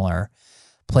a similar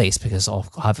place, because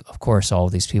of course all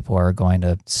of these people are going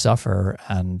to suffer,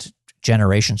 and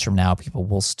generations from now people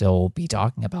will still be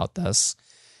talking about this.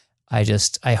 I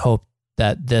hope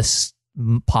that this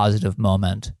positive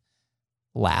moment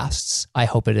lasts. I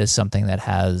hope it is something that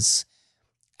has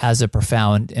as a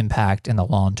profound impact in the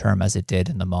long term as it did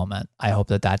in the moment. I hope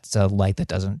that that's a light that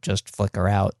doesn't just flicker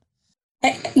out.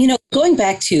 Going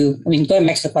back to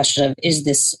the question of, is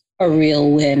this a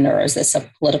real win, or is this a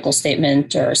political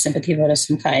statement or a sympathy vote of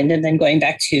some kind? And then going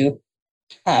back to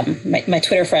my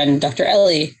Twitter friend, Dr.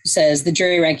 Ellie, who says the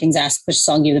jury rankings ask which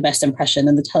song gave the best impression,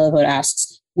 and the televote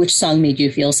asks which song made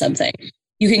you feel something.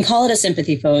 You can call it a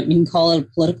sympathy vote, you can call it a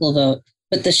political vote,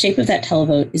 but the shape of that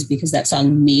televote is because that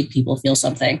song made people feel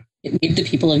something. It made the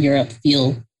people of Europe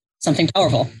feel something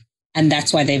powerful, and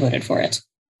that's why they voted for it.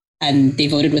 And they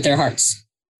voted with their hearts.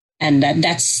 And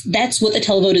that's what the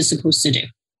televote is supposed to do.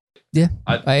 Yeah,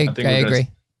 I agree.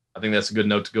 I think that's a good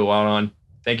note to go out on.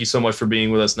 Thank you so much for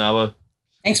being with us, Nava.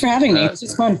 Thanks for having me. This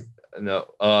was fun.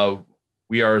 No,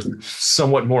 we are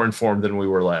somewhat more informed than we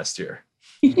were last year.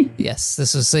 Yes,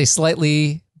 this was a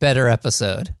slightly better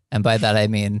episode. And by that, I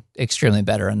mean extremely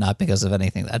better, and not because of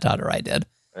anything that Todd or I did.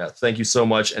 Yeah, thank you so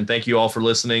much. And thank you all for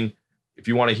listening. If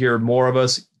you want to hear more of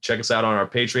us, check us out on our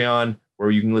Patreon, where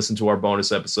you can listen to our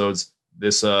bonus episodes.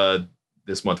 This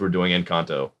month we're doing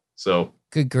Encanto. So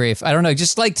good grief. I don't know.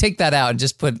 Just like take that out and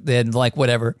just put in like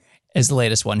whatever is the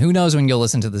latest one. Who knows when you'll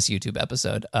listen to this YouTube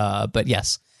episode. But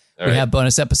yes, we have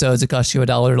bonus episodes. It costs you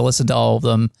 $1 to listen to all of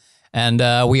them. And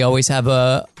we always have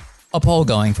a poll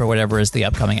going for whatever is the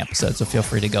upcoming episode. So feel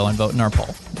free to go and vote in our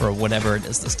poll for whatever it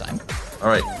is this time. All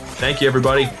right. Thank you,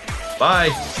 everybody. Bye.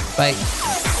 Bye.